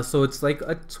 So it's like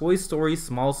a Toy Story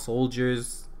Small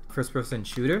Soldiers first-person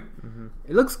shooter.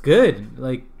 It looks good.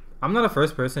 Like, I'm not a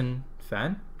first-person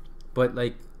fan, but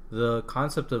like the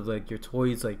concept of like your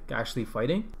toys like actually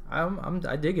fighting,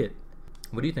 I dig it.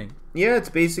 What do you think? Yeah, it's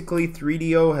basically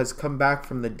 3DO has come back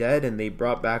from the dead, and they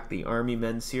brought back the Army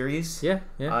Men series. Yeah.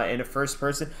 In a first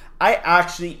person. I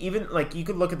actually, even like, you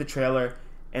could look at the trailer,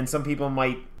 and some people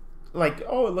might like,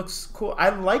 oh, it looks cool. I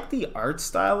like the art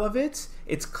style of it.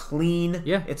 It's clean.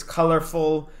 Yeah. It's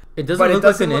colorful. It doesn't look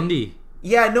like an indie.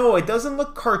 Yeah, no, it doesn't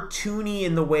look cartoony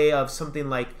in the way of something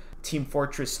like Team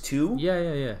Fortress 2.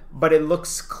 Yeah. But it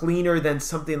looks cleaner than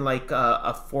something like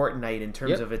a Fortnite in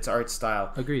terms of its art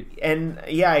style. Agreed. And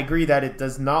yeah, I agree that it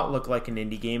does not look like an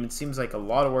indie game. It seems like a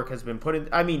lot of work has been put in.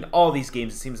 I mean, all these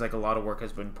games, it seems like a lot of work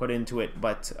has been put into it,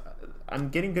 but I'm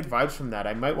getting good vibes from that.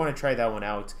 I might want to try that one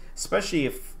out, especially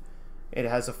if it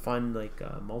has a fun like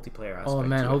multiplayer aspect. Oh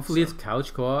man, to hopefully it, so. It's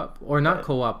couch co-op, or not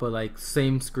co-op, but like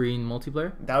same screen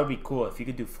multiplayer. That would be cool if you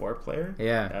could do 4-player.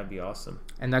 Yeah, that would be awesome.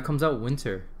 And that comes out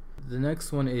winter. The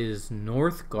next one is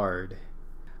Northgard.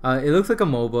 It looks like a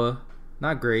MOBA.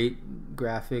 Not great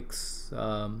graphics.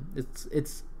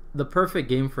 It's the perfect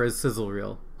game for a sizzle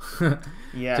reel.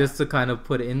 Yeah, just to kind of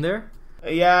put it in there.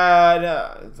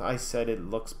 Yeah, I said it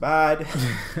looks bad.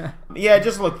 Yeah, it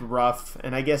just looked rough,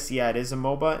 and I guess it is a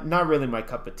MOBA. Not really my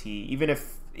cup of tea. Even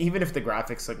if the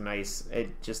graphics look nice,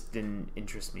 it just didn't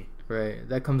interest me. Right,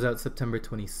 that comes out September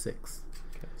 26th.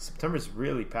 Okay. September's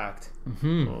really packed.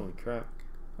 Holy crap!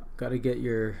 Gotta get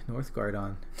your Northgard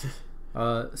on.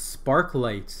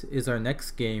 Sparklight is our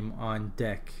next game on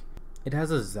deck. It has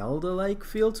a Zelda-like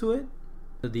feel to it.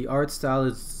 The art style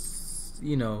is,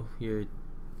 your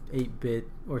 8-bit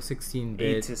or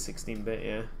 16-bit. 8 to 16-bit,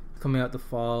 yeah. Coming out the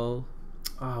fall.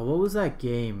 What was that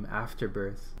game,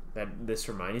 Afterbirth? That this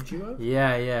reminded you of?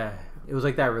 Yeah. It was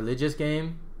like that religious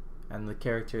game, and the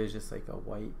character is just like a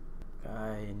white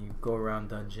guy, and you go around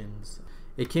dungeons.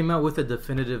 It came out with a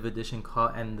definitive edition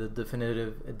and the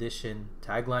definitive edition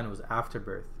tagline was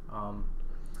Afterbirth. I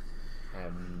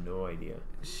have no idea.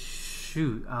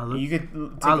 Shoot, you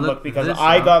could take a look, because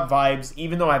I got vibes.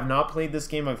 Even though I've not played this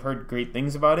game, I've heard great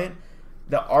things about it.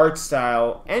 The art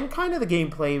style and kind of the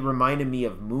gameplay reminded me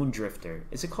of Moondrifter.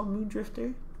 Is it called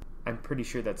Moondrifter? I'm pretty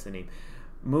sure that's the name.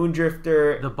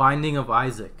 Moondrifter. The Binding of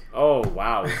Isaac. Oh,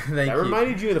 wow. That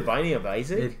reminded you of The Binding of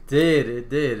Isaac? It did.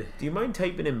 Do you mind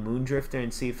typing in Moondrifter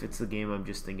and see if it's the game I'm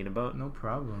just thinking about? No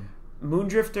problem.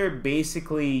 Moondrifter,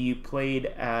 basically, you played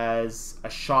as a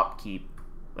shopkeep.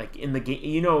 Like in the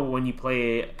game, when you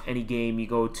play any game, you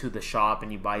go to the shop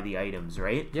and you buy the items,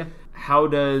 right? Yeah. How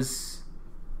does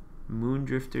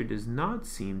Moondrifter does not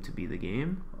seem to be the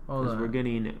game? Because we're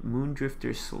getting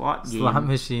Moondrifter slot game. Slot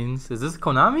machines. Is this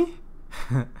Konami?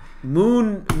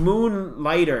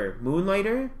 Moonlighter.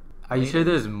 Are you sure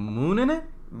there's moon in it?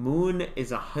 Moon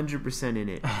is 100% in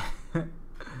it.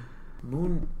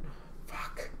 Moon.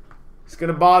 Fuck. It's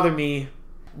gonna bother me.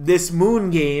 This Moon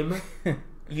game,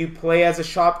 you play as a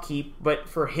shopkeep, but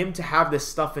for him to have this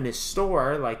stuff in his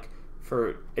store, like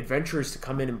for adventurers to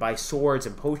come in and buy swords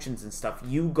and potions and stuff,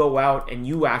 you go out and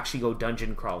you actually go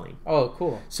dungeon crawling. Oh,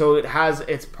 cool. So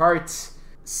it's parts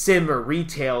sim or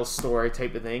retail store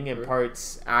type of thing, and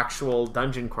parts actual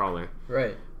dungeon crawler.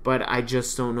 Right. But I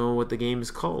just don't know what the game is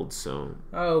called, so...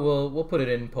 Oh, well, we'll put it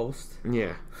in post.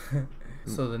 Yeah.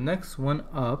 So the next one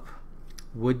up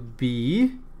would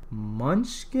be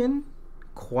Munchkin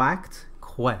Quacked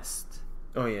Quest.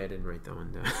 Oh, yeah, I didn't write that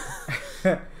one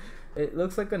down. It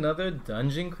looks like another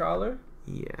dungeon crawler.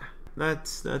 Yeah.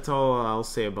 That's all I'll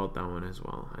say about that one as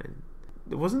well.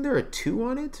 Wasn't there a 2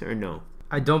 on it, or no?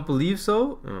 I don't believe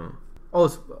so. Oh. Oh,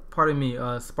 pardon me.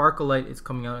 Sparkle Light is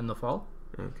coming out in the fall.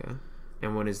 Okay.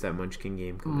 And when is that Munchkin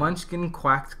game coming out? Munchkin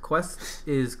Quacked Quest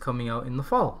is coming out in the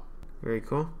fall. Very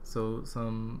cool. So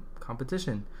some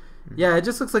competition. Yeah, it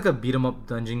just looks like a beat 'em up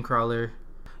dungeon crawler.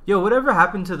 Yo, whatever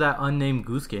happened to that Unnamed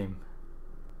Goose game?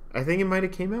 I think it might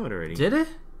have came out already. Did it?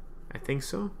 I think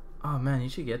so. Oh man, you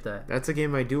should get that. That's a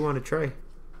game I do want to try.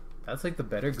 That's like the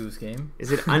better Goose game.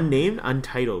 Is it unnamed?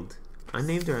 Untitled?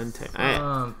 Unnamed or untitled?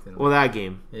 Something Well, that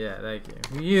game. Yeah, that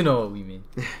game. You know what we mean.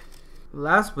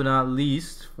 Last but not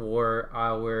least, for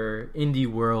our Indie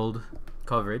World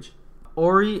coverage,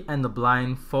 Ori and the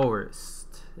Blind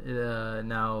Forest.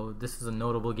 Now, this is a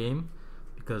notable game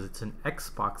because it's an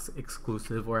Xbox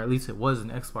exclusive, or at least it was an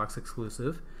Xbox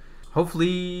exclusive.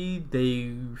 Hopefully,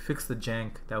 they fix the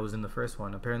jank that was in the first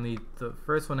one. Apparently, the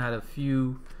first one had a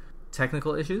few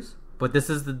technical issues, but this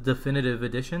is the definitive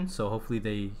edition, so hopefully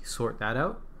they sort that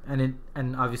out. And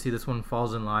obviously, this one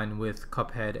falls in line with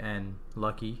Cuphead and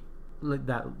Lucky. Like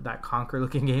that Conquer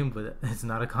looking game, but it's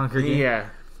not a Conquer game. Yeah.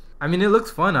 I mean, it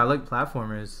looks fun. I like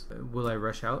platformers. Will I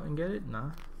rush out and get it? Nah.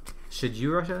 Should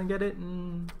you rush out and get it?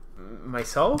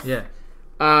 Myself? Yeah.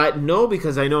 No,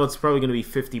 because I know it's probably going to be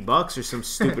 $50 or some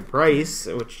stupid price,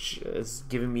 which is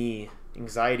giving me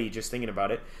anxiety just thinking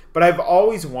about it. But I've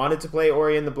always wanted to play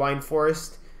Ori and the Blind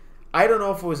Forest. I don't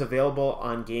know if it was available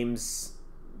on games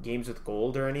with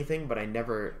gold or anything, but I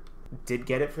never did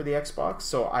get it for the Xbox,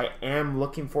 so I am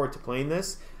looking forward to playing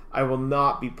this. I will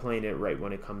not be playing it right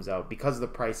when it comes out because of the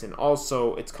price, and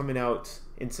also it's coming out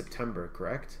in September,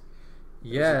 correct?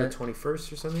 Yeah. Is it the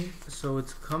 21st or something? So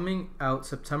it's coming out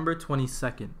September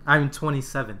 22nd. I mean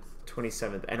 27th.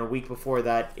 27th, and a week before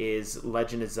that is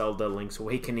Legend of Zelda: Link's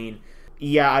Awakening.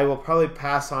 Yeah, I will probably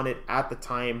pass on it at the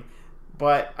time,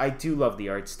 but I do love the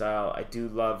art style. I do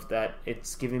love that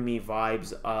it's giving me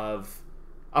vibes of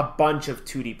a bunch of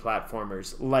 2D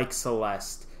platformers like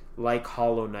Celeste, like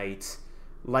Hollow Knight,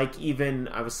 like even,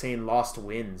 I was saying, Lost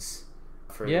Winds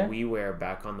for the WiiWare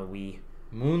back on the Wii.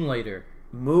 Moonlighter.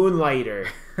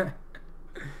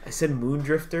 I said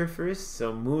Moondrifter first,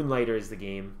 so Moonlighter is the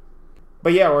game.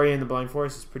 But yeah, Ori and the Blind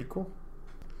Forest is pretty cool.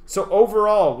 So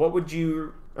overall,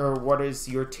 what is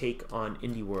your take on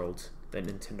Indie World that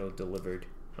Nintendo delivered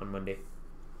on Monday?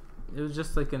 It was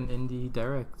just like an indie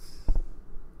direct.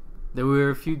 There were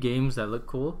a few games that look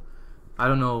cool. I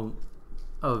don't know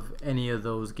of any of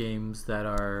those games that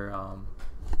are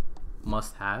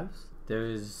must-haves.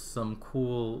 There's some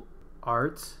cool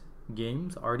arty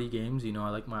games. You know, I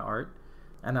like my art.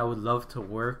 And I would love to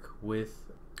work with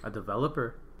a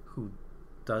developer who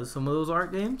does some of those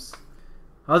art games.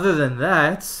 Other than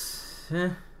that,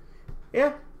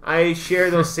 Yeah, I share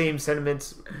those same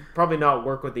sentiments. Probably not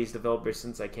work with these developers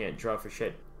since I can't draw for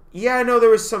shit. Yeah, I know there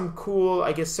was some cool,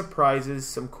 I guess, surprises,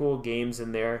 some cool games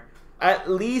in there. At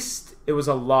least it was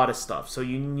a lot of stuff, so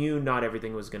you knew not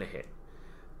everything was going to hit.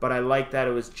 But I like that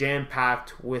it was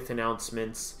jam-packed with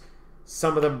announcements.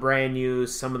 Some of them brand new,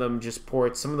 some of them just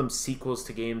ports, some of them sequels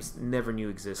to games never knew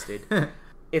existed.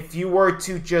 If you were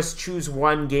to just choose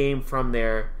one game from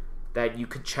there that you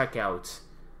could check out,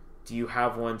 do you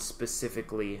have one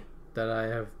specifically? That I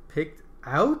have picked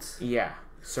out? Yeah.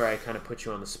 Sorry, I kind of put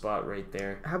you on the spot right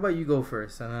there. How about you go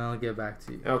first, and then I'll get back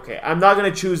to you. Okay, I'm not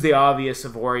going to choose the obvious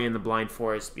of Ori and the Blind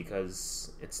Forest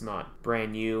because it's not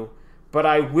brand new. But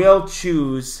I will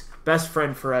choose Best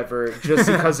Friend Forever just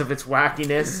because of its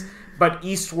wackiness. But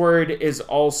Eastward is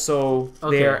also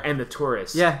there, and The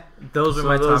Tourist. Yeah, those are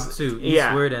my top two.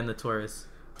 Eastward and The Tourist.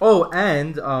 Oh,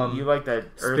 and you like that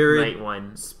Earth Night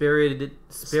one.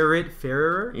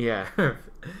 Spiritfarer? Yeah.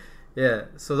 Yeah,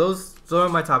 so those are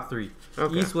my top three.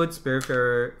 Okay. Eastwood,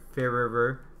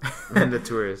 Spiritfarer, and The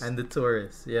Tourist. And The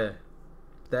Tourist, yeah.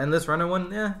 The Endless Runner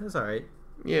one, yeah, that's alright.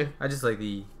 Yeah. I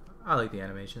like the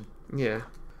animation. Yeah.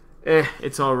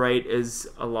 It's alright as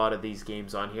a lot of these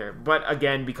games on here. But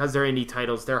again, because they're indie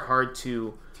titles, they're hard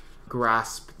to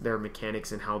grasp their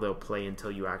mechanics and how they'll play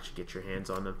until you actually get your hands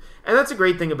on them. And that's a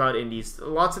great thing about indies.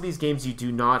 Lots of these games you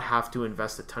do not have to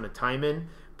invest a ton of time in,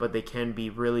 but they can be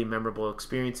really memorable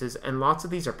experiences. And lots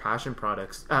of these are passion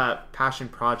projects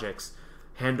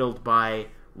handled by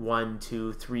 1,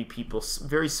 2, 3 people,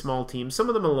 very small teams. Some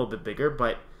of them a little bit bigger,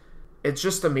 but it's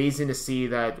just amazing to see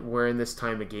that we're in this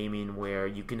time of gaming where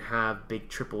you can have big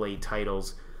AAA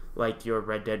titles like your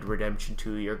Red Dead Redemption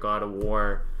 2, your God of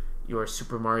War, your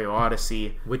Super Mario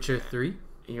Odyssey, Witcher 3,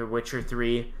 your Witcher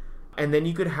 3, and then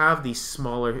you could have these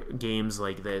smaller games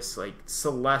like this. Like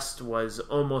Celeste was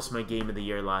almost my game of the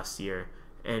year last year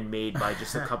and made by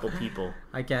just a couple people.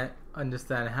 I can't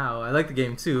understand how. I like the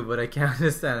game too, but I can't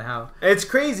understand how. It's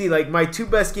crazy. Like my two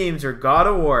best games are God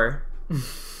of War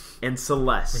and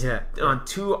Celeste. Yeah. On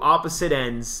two opposite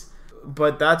ends.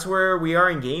 But that's where we are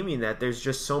in gaming, that there's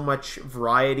just so much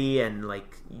variety and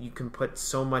like you can put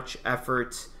so much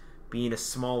effort being a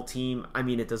small team. I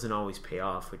mean, it doesn't always pay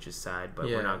off, which is sad, but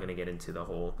we're not going to get into the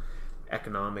whole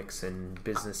economics and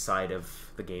business side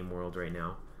of the game world right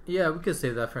now. Yeah, we could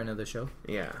save that for another show.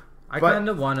 Yeah. I kind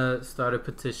of want to start a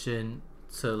petition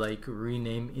to like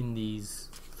rename indies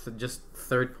just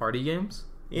third-party games.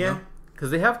 Yeah. Because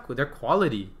their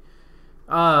quality.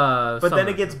 But then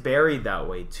it gets buried that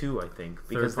way too, I think,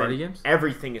 because third-party then games?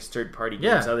 everything is third-party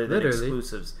games other than literally.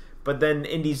 exclusives. But then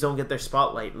indies don't get their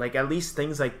spotlight. Like at least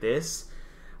things like this.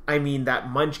 I mean, that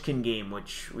Munchkin game,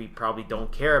 which we probably don't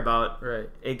care about, right?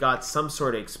 It got some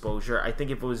sort of exposure. I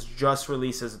think if it was just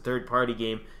released as a third-party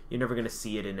game, you're never going to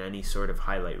see it in any sort of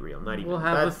highlight reel. Not even. We'll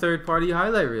have a third-party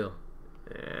highlight reel.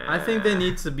 I think they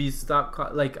need to be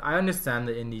stopped. Like I understand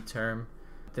the indie term.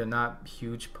 They're not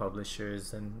huge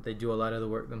publishers, and they do a lot of the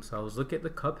work themselves. Look at the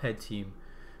Cuphead team.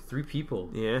 3 people.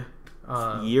 Yeah.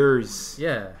 Years.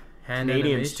 Yeah. Hand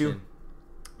Canadians animation. too.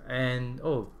 And,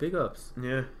 big ups.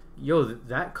 Yeah. Yo,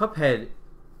 that Cuphead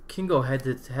can go head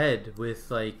to head with,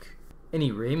 like,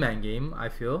 any Rayman game, I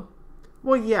feel.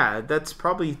 Well, yeah, that's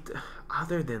probably,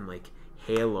 other than, like,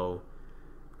 Halo,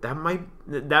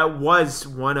 that was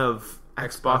one of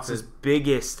Xbox's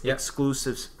biggest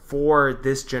exclusives for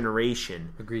this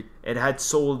generation. Agreed. It had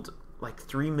sold like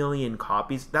 3 million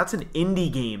copies. That's an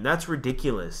indie game. That's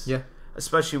ridiculous. Yeah.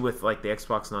 Especially with like the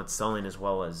Xbox not selling as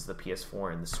well as the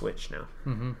PS4 and the Switch now.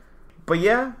 Mm-hmm. But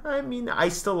yeah, I mean, I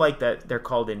still like that they're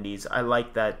called indies. I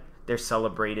like that they're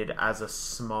celebrated as a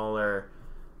smaller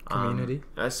community,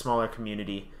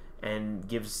 and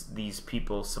gives these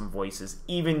people some voices.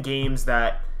 Even games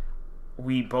that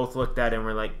we both looked at and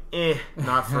were like,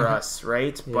 not for us,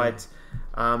 right? Yeah. But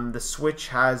the Switch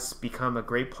has become a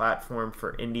great platform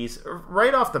for indies.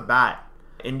 Right off the bat,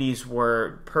 indies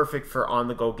were perfect for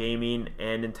on-the-go gaming,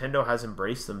 and Nintendo has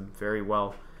embraced them very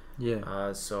well.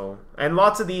 Yeah. And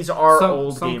lots of these are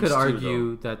old games too. Some could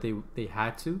argue that they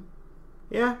had to.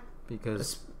 Yeah.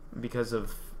 Because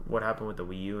of what happened with the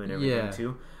Wii U and everything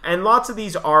too. And lots of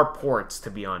these are ports, to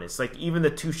be honest. Like even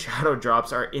the 2 Shadow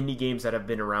Drops are indie games that have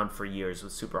been around for years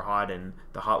with Super Hot and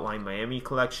the Hotline Miami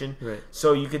collection. Right.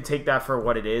 So you can take that for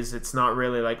what it is. It's not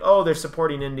really like, oh, they're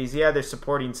supporting indies. Yeah, they're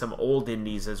supporting some old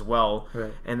indies as well.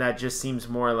 Right. And that just seems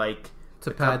more like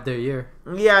to pad their year.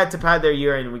 Yeah, to pad their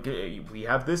year, and we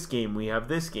have this game, we have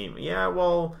this game. Yeah,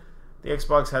 well, the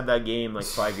Xbox had that game like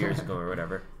 5 years ago or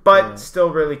whatever. But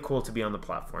still really cool to be on the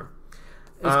platform.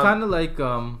 It's kind of like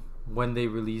when they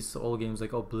release old games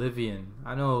like Oblivion.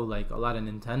 I know like a lot of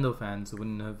Nintendo fans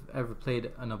wouldn't have ever played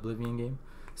an Oblivion game.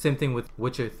 Same thing with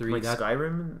Witcher 3. Like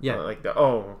Skyrim? Yeah.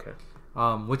 Okay.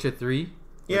 Witcher 3.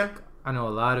 Yeah. Like, I know a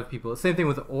lot of people. Same thing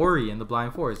with Ori and the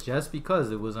Blind Forest, just because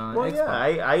it was on Xbox.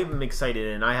 Yeah, I'm excited,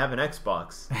 and I have an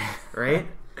Xbox, right?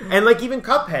 And like even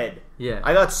Cuphead. Yeah.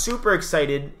 I got super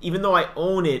excited, even though I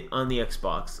own it on the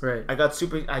Xbox. Right. I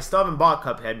still haven't bought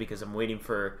Cuphead because I'm waiting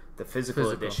for the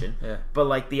physical edition. Yeah. But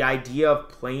like the idea of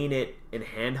playing it in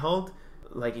handheld,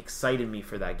 like excited me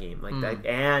for that game. Like that,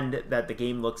 and that the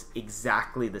game looks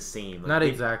exactly the same. Like, Not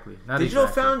exactly. Digital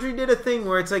Foundry did a thing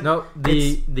where it's like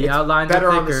the outlines better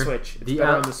are thicker. On the Switch. It's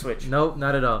better on the Switch. Nope,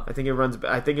 not at all. I think it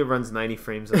runs 90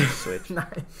 frames on the Switch.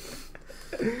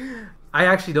 I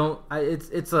actually don't.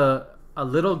 It's a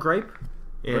little gripe,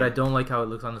 yeah. but I don't like how it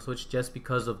looks on the Switch just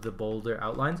because of the bolder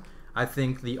outlines. I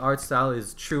think the art style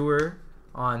is truer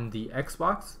on the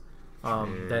Xbox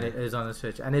than it is on the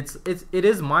Switch, and it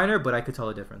is minor, but I could tell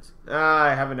a difference.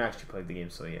 I haven't actually played the game,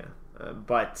 so yeah.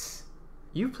 But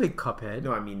you played Cuphead.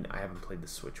 No, I mean I haven't played the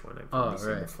Switch one. I've only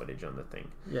seen the footage on the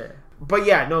thing. Yeah. But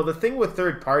yeah, no, the thing with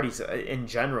third parties in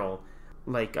general,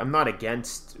 like I'm not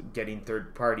against getting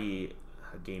third party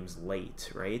games late,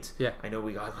 right? Yeah. I know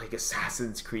we got like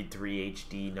Assassin's Creed 3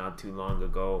 HD not too long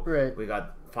ago. Right. We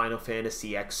got Final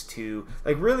Fantasy X2,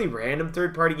 like really random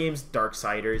third party games,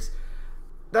 Darksiders.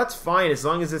 That's fine as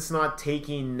long as it's not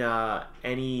taking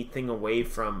anything away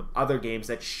from other games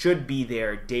that should be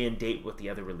there day and date with the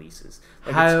other releases.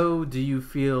 Like how do you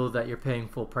feel that you're paying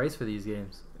full price for these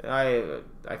games? I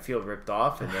feel ripped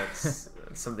off, and that's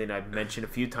something I've mentioned a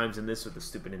few times in this with the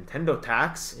stupid Nintendo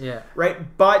tax. Yeah.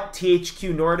 Right? But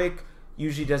THQ Nordic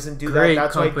usually doesn't do Great that.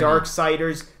 That's company. why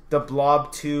Darksiders, The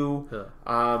Blob 2,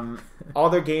 all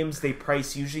their games, they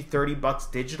price usually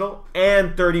 $30 digital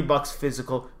and $30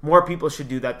 physical. More people should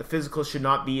do that. The physical should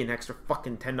not be an extra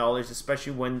fucking $10,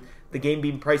 especially when the game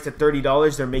being priced at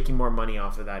 $30, they're making more money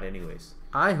off of that anyways.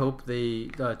 I hope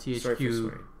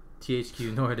THQ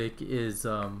Nordic is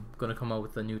going to come out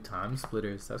with the new Time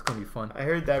Splitters. That's going to be fun. I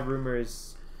heard that rumor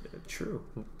is True.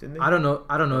 Didn't they? I don't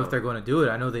know if they're going to do it.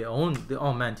 I know they own.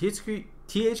 Oh man,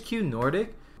 THQ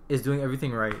Nordic is doing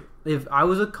everything right. If I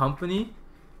was a company,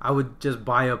 I would just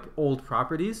buy up old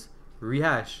properties,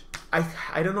 rehash.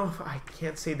 I don't know if I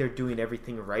can't say they're doing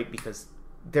everything right because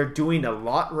they're doing a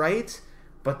lot right,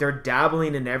 but they're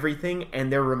dabbling in everything,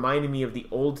 and they're reminding me of the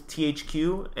old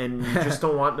THQ, and you just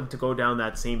don't want them to go down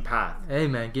that same path. Hey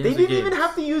man, they didn't even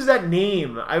have to use that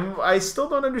name. I still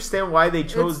don't understand why they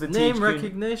chose it's the name THQ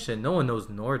recognition. No one knows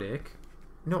Nordic.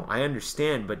 No, I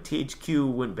understand, but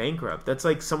THQ went bankrupt. That's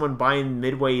like someone buying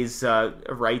Midway's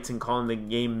rights and calling the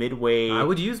game Midway. I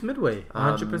would use Midway,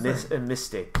 100%.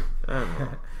 Mystic. I don't know.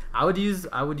 I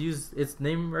would use its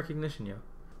name recognition. Yeah.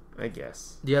 I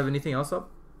guess. Do you have anything else up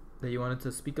that you wanted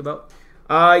to speak about?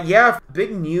 Yeah,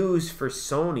 big news for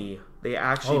Sony. They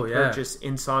actually yeah. purchased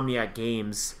Insomniac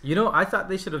Games. You know, I thought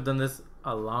they should have done this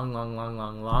a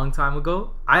long time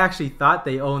ago. I actually thought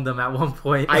they owned them at one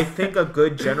point. I think a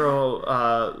good general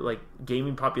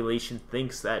gaming population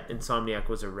thinks that Insomniac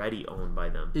was already owned by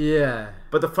them. Yeah.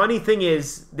 But the funny thing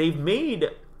is, they've made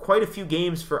quite a few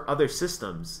games for other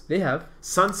systems. They have.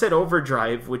 Sunset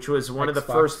Overdrive, which was one of the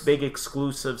Xbox. first big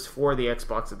exclusives for the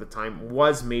Xbox at the time,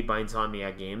 was made by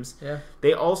Insomniac Games. Yeah.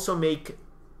 They also make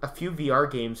a few VR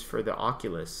games for the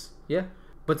Oculus. Yeah.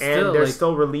 But And still, they're like,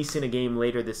 still releasing a game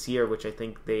later this year, which I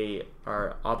think they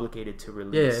are obligated to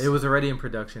release. yeah, it was already in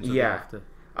production. So Yeah. they have to.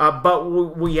 But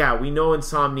we know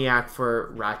Insomniac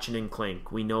for Ratchet and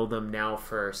Clank. We know them now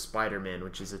for Spider-Man,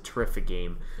 which is a terrific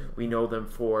game. We know them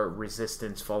for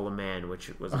Resistance: Fall of Man, which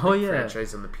was a big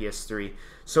franchise on the PS3.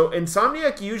 So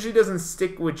Insomniac usually doesn't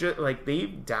stick with they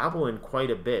dabble in quite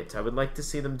a bit. I would like to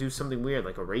see them do something weird,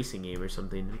 like a racing game or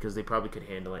something, because they probably could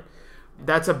handle it.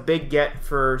 That's a big get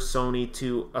for Sony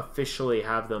to officially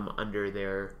have them under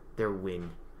their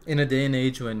wing. In a day and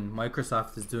age when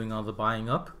Microsoft is doing all the buying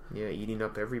up. Yeah, eating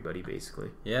up everybody, basically.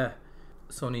 Yeah.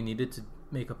 Sony needed to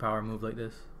make a power move like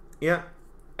this. Yeah.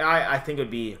 I think it'd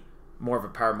be more of a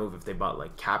power move if they bought,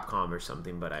 like, Capcom or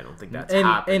something, but I don't think that's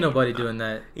happening. Ain't nobody doing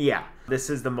that. Yeah. This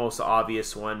is the most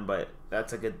obvious one, but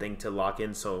that's a good thing to lock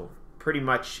in. So, pretty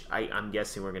much, I'm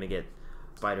guessing we're going to get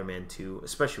Spider-Man 2,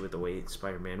 especially with the way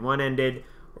Spider-Man 1 ended.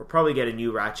 We'll probably get a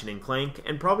new Ratchet and Clank,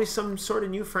 and probably some sort of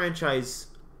new franchise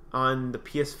on the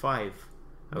PS5,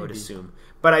 I would assume.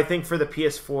 But I think for the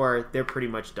PS4, they're pretty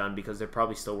much done because they're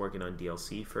probably still working on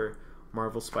DLC for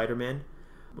Marvel Spider-Man.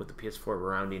 With the PS4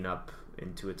 rounding up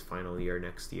into its final year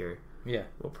next year, Yeah.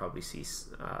 we'll probably see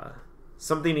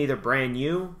something either brand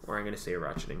new or I'm going to say a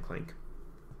Ratchet and Clank.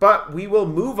 But we will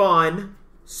move on.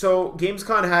 So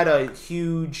Gamescom had a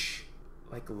huge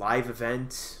live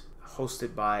event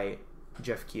hosted by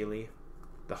Jeff Keighley,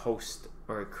 the host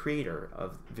or creator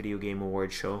of Video Game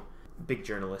Awards show, big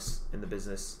journalist in the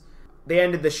business. They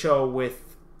ended the show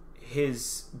with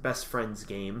his best friend's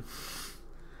game,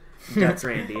 Death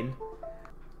Stranding.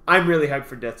 I'm really hyped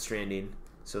for Death Stranding,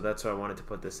 so that's why I wanted to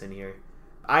put this in here.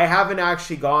 I haven't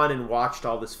actually gone and watched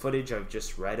all this footage. I've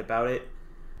just read about it.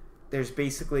 There's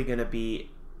basically going to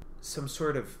be some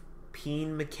sort of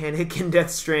peeing mechanic in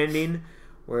Death Stranding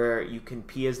where you can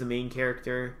pee as the main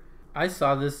character. I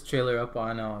saw this trailer up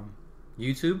on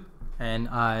YouTube, and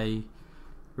I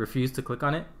refused to click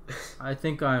on it. I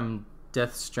think I'm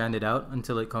Death Stranded out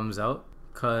until it comes out,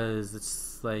 because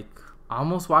it's like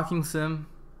almost walking sim,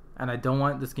 and I don't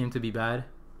want this game to be bad.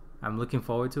 I'm looking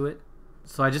forward to it,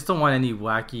 so I just don't want any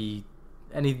wacky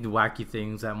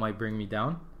things that might bring me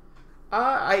down.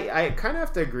 I kind of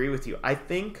have to agree with you. I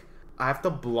think I have to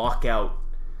block out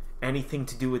anything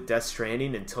to do with Death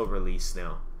Stranding until release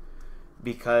now,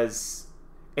 because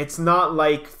it's not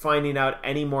like finding out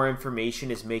any more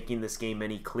information is making this game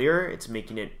any clearer. It's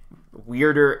making it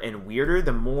weirder and weirder.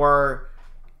 The more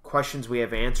questions we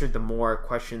have answered, the more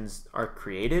questions are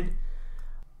created.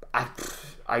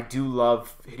 I do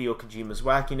love Hideo Kojima's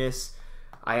wackiness.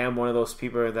 I am one of those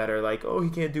people that are like, oh, he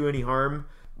can't do any harm.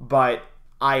 But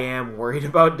I am worried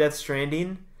about Death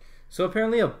Stranding. So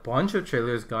apparently a bunch of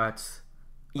trailers got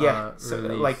so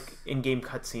like in-game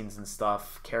cutscenes and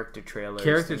stuff, character trailers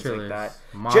like that.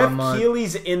 Mama. Jeff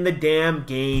Keighley's in the damn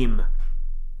game.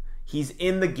 He's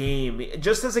in the game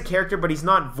just as a character, but he's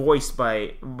not voiced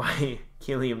by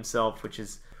Keighley himself, which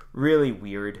is really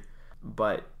weird.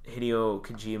 But Hideo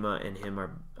Kojima and him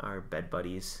are bed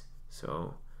buddies,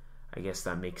 so I guess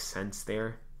that makes sense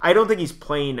there. I don't think he's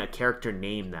playing a character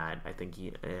named that. I think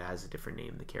it has a different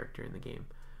name, the character in the game.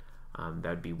 That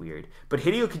would be weird. But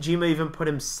Hideo Kojima even put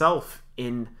himself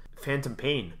in Phantom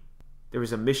Pain. There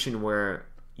was a mission where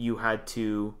you had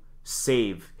to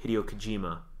save Hideo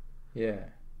Kojima. Yeah.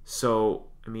 So,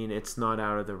 I mean, it's not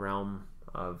out of the realm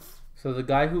of... So the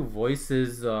guy who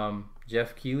voices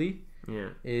Jeff Keighley, Yeah.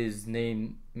 is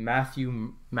named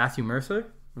Matthew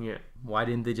Mercer. Yeah. Why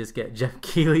didn't they just get Jeff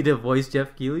Keighley to voice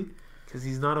Jeff Keighley? Because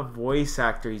he's not a voice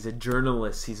actor. He's a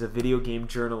journalist. He's a video game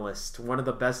journalist. One of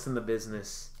the best in the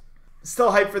business.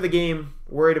 Still hyped for the game.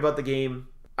 Worried about the game.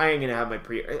 I ain't going to have my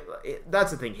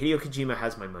That's the thing. Hideo Kojima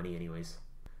has my money anyways.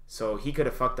 So he could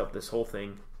have fucked up this whole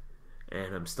thing.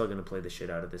 And I'm still going to play the shit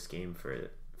out of this game for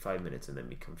 5 minutes and then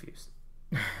be confused.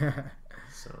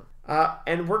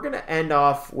 And we're going to end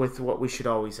off with what we should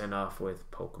always end off with,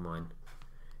 Pokemon.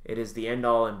 It is the end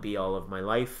all and be all of my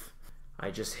life.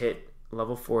 I just hit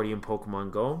level 40 in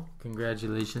Pokemon Go.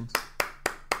 Congratulations.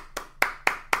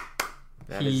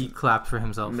 He clapped for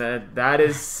himself. That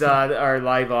is our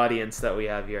live audience that we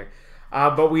have here.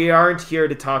 But we aren't here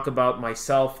to talk about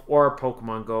myself or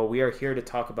Pokemon Go. We are here to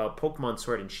talk about Pokemon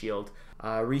Sword and Shield.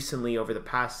 Recently,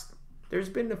 there's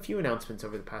been a few announcements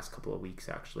over the past couple of weeks,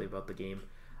 actually, about the game.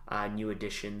 New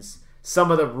additions.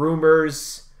 Some of the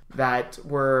rumors that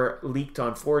were leaked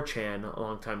on 4chan a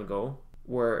long time ago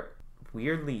were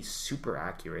weirdly super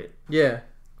accurate. Yeah.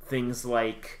 Things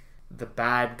like the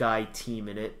bad guy team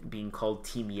in it being called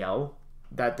Team Yell.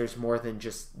 That there's more than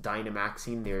just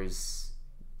Dynamaxing. There's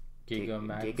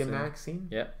Gigamaxing.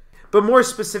 Yeah. But more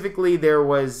specifically, there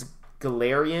was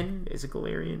Galarian. Is it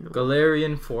Galarian?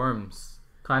 Galarian forms.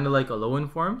 Kind of like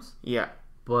Alolan forms. Yeah.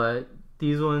 But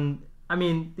these ones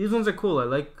are cool. I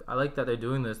like that they're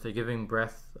doing this. They're giving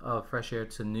breath of fresh air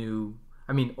to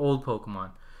old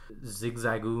Pokemon.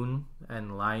 Zigzagoon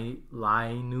and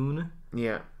Linoon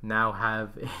now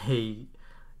have a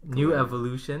new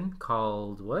evolution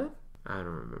called what? I don't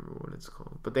remember what it's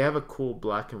called. But they have a cool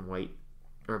black and white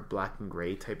or black and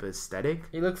gray type of aesthetic.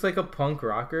 It looks like a punk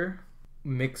rocker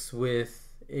mixed with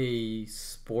a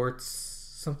sports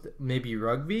something, maybe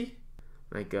rugby.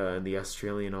 Like the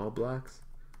Australian All Blacks.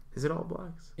 Is it All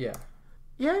Blacks? Yeah.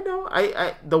 Yeah, no,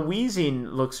 I the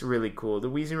Weezing looks really cool. The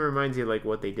Weezing reminds you of like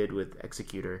what they did with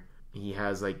Executor. He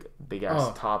has like big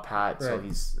ass top hat, right. So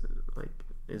he's like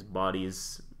his body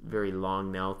is very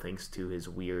long now thanks to his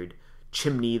weird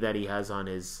chimney that he has on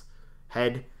his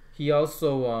head. He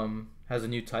also has a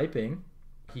new typing.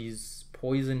 He's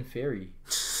Poison Fairy.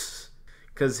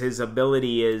 Because his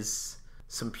ability is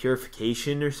some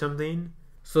purification or something.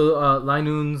 So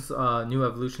Linoon's new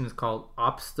evolution is called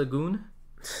Obstagoon.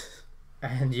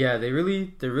 And yeah, they're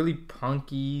really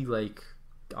punky, like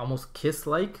almost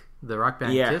Kiss-like, the Rock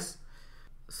Band Kiss.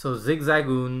 So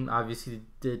Zigzagoon obviously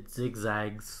did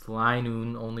zigzags.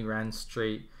 Linoon only ran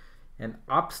straight, and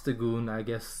Obstagoon, I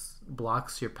guess,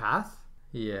 blocks your path.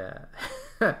 Yeah.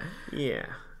 Yeah.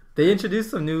 They introduced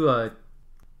some new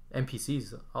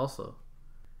NPCs also.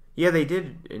 Yeah, they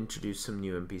did introduce some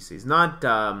new NPCs. Not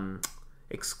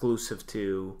exclusive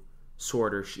to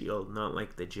Sword or Shield, not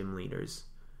like the gym leaders.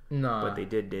 No. But they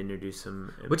did introduce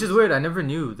some NPCs. Which is weird. I never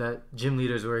knew that gym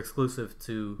leaders were exclusive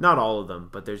to... Not all of them,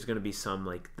 but there's going to be some,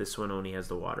 like, this one only has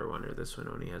the water one, or this one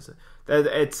only has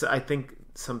it's, I think,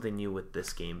 something new with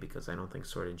this game, because I don't think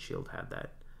Sword and Shield had that.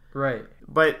 Right.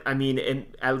 But, I mean,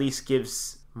 it at least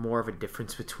gives more of a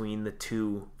difference between the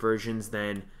two versions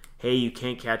than, hey, you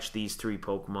can't catch these 3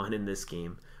 Pokemon in this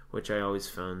game, which I always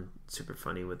found super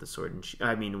funny with the Sword and Shield.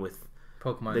 I mean, with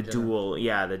Pokemon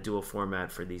the dual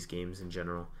format for these games in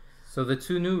general. So the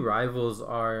 2 new rivals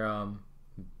are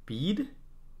Beed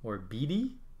or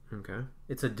Beedy. Okay.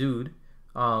 It's a dude.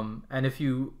 And if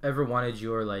you ever wanted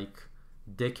your like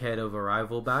dickhead of a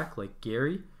rival back, like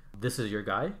Gary, this is your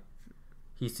guy.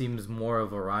 He seems more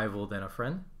of a rival than a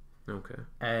friend. Okay.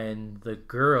 And the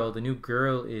new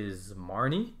girl is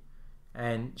Marnie,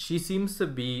 and she seems to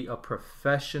be a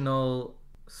professional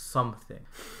something.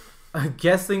 I'm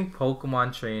guessing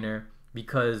Pokemon trainer,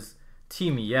 because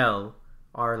Team Yell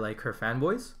are like her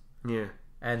fanboys. Yeah.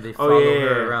 And they follow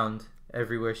her around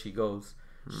everywhere she goes.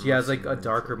 She has like a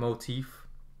darker motif.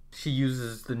 She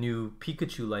uses the new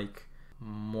Pikachu like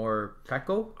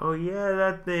Morpeko. Oh yeah,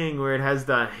 that thing where it has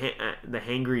the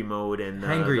hangry mode and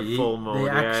the full mode. They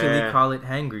actually call it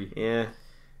hangry. Yeah.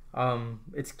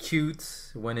 It's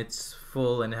cute when it's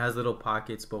full and it has little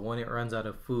pockets, but when it runs out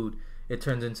of food, it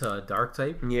turns into a dark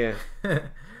type. Yeah.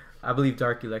 I believe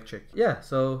dark electric. Yeah,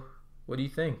 so what do you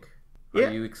think? Are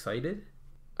you excited?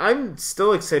 I'm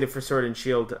still excited for Sword and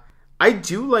Shield. I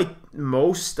do like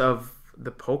most of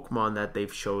the Pokemon that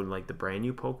they've shown, like the brand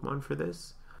new Pokemon for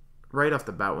this. Right off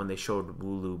the bat, when they showed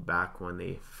Wooloo back when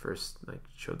they first like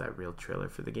showed that real trailer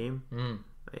for the game,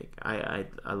 like I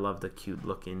love the cute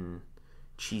looking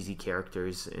cheesy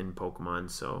characters in Pokemon.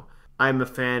 So I'm a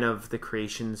fan of the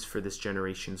creations for this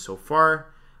generation so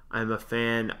far. I'm a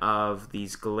fan of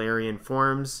these Galarian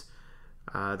forms.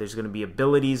 There's going to be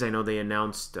abilities. I know they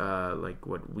announced like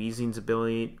what Weezing's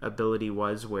ability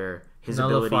was, where his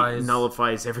ability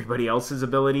nullifies everybody else's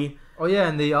ability. Oh yeah,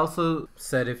 and they also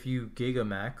said if you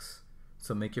Gigamax,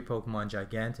 so make your Pokemon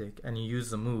gigantic, and you use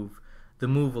the move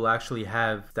will actually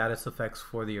have status effects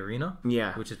for the arena.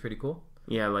 Yeah. Which is pretty cool.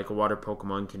 Yeah, like a water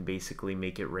Pokemon can basically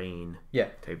make it rain. Yeah.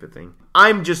 Type of thing.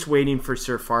 I'm just waiting for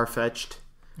Sir Farfetch'd.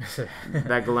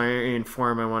 That Galarian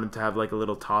form, I want him to have like a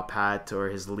little top hat, or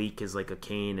his leak is like a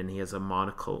cane and he has a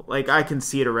monocle. Like, I can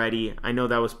see it already. I know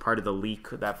that was part of the leak,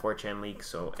 that 4chan leak,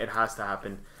 so it has to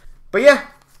happen. But yeah,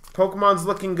 Pokemon's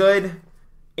looking good.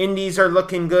 Indies are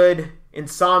looking good.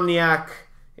 Insomniac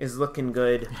is looking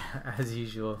good. As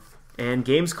usual. And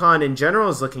Gamescom in general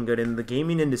is looking good, and the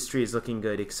gaming industry is looking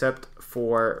good, except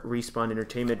for Respawn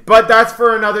Entertainment. But that's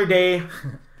for another day.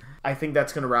 I think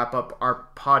that's going to wrap up our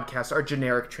podcast, our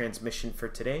generic transmission for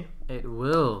today. It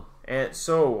will. And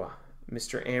so,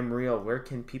 Mr. Amriel, where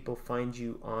can people find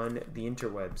you on the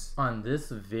interwebs? On this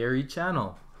very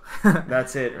channel.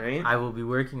 That's it, right? I will be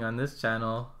working on this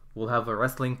channel. We'll have a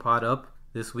wrestling pod up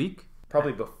this week.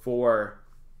 Probably before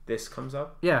this comes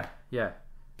up. Yeah.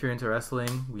 If you're into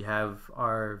wrestling, we have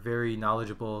our very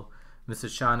knowledgeable Mr.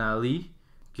 Sean Ali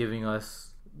giving us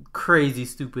crazy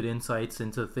stupid insights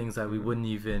into things that we wouldn't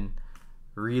even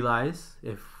realize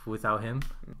if without him.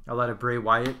 A lot of Bray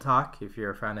Wyatt talk if you're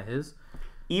a fan of his.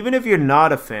 Even if you're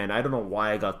not a fan, I don't know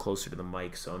why I got closer to the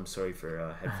mic, so I'm sorry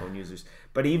for headphone users.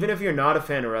 But even if you're not a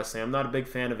fan of wrestling, I'm not a big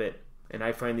fan of it, and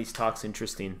I find these talks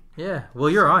interesting. Yeah, well,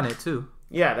 you're on it too.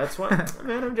 Yeah, that's why.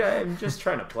 Man, I'm just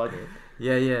trying to plug it.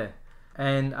 Yeah.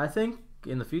 And I think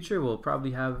in the future we'll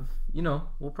probably have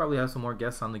some more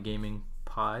guests on the gaming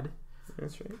pod.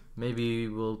 That's right. Maybe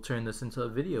we'll turn this into a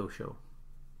video show.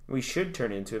 We should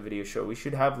turn it into a video show. We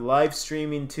should have live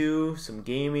streaming too, some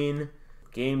gaming,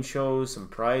 game shows, some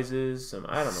prizes, I don't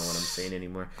know what I'm saying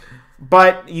anymore.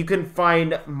 But you can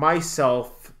find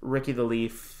myself, Ricky the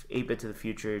Leaf, 8-Bit to the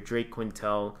Future, Drake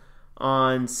Quintel,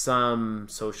 on some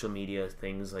social media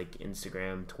things like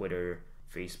Instagram, Twitter,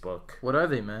 Facebook. What are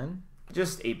they, man?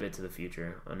 Just 8-Bit to the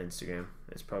Future on Instagram.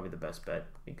 It's probably the best bet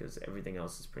because everything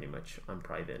else is pretty much on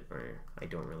private, or I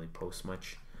don't really post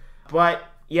much. But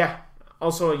yeah,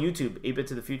 also on YouTube, 8-Bit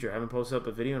to the Future. I haven't posted up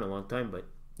a video in a long time, but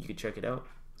you can check it out.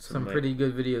 Some pretty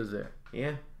good videos there.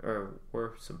 Yeah, or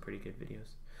were some pretty good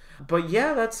videos. But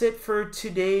yeah, that's it for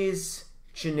today's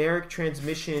generic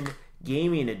transmission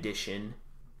gaming edition.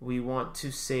 We want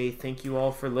to say thank you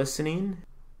all for listening.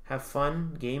 Have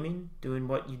fun gaming, doing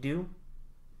what you do.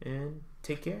 And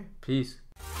take care. Peace.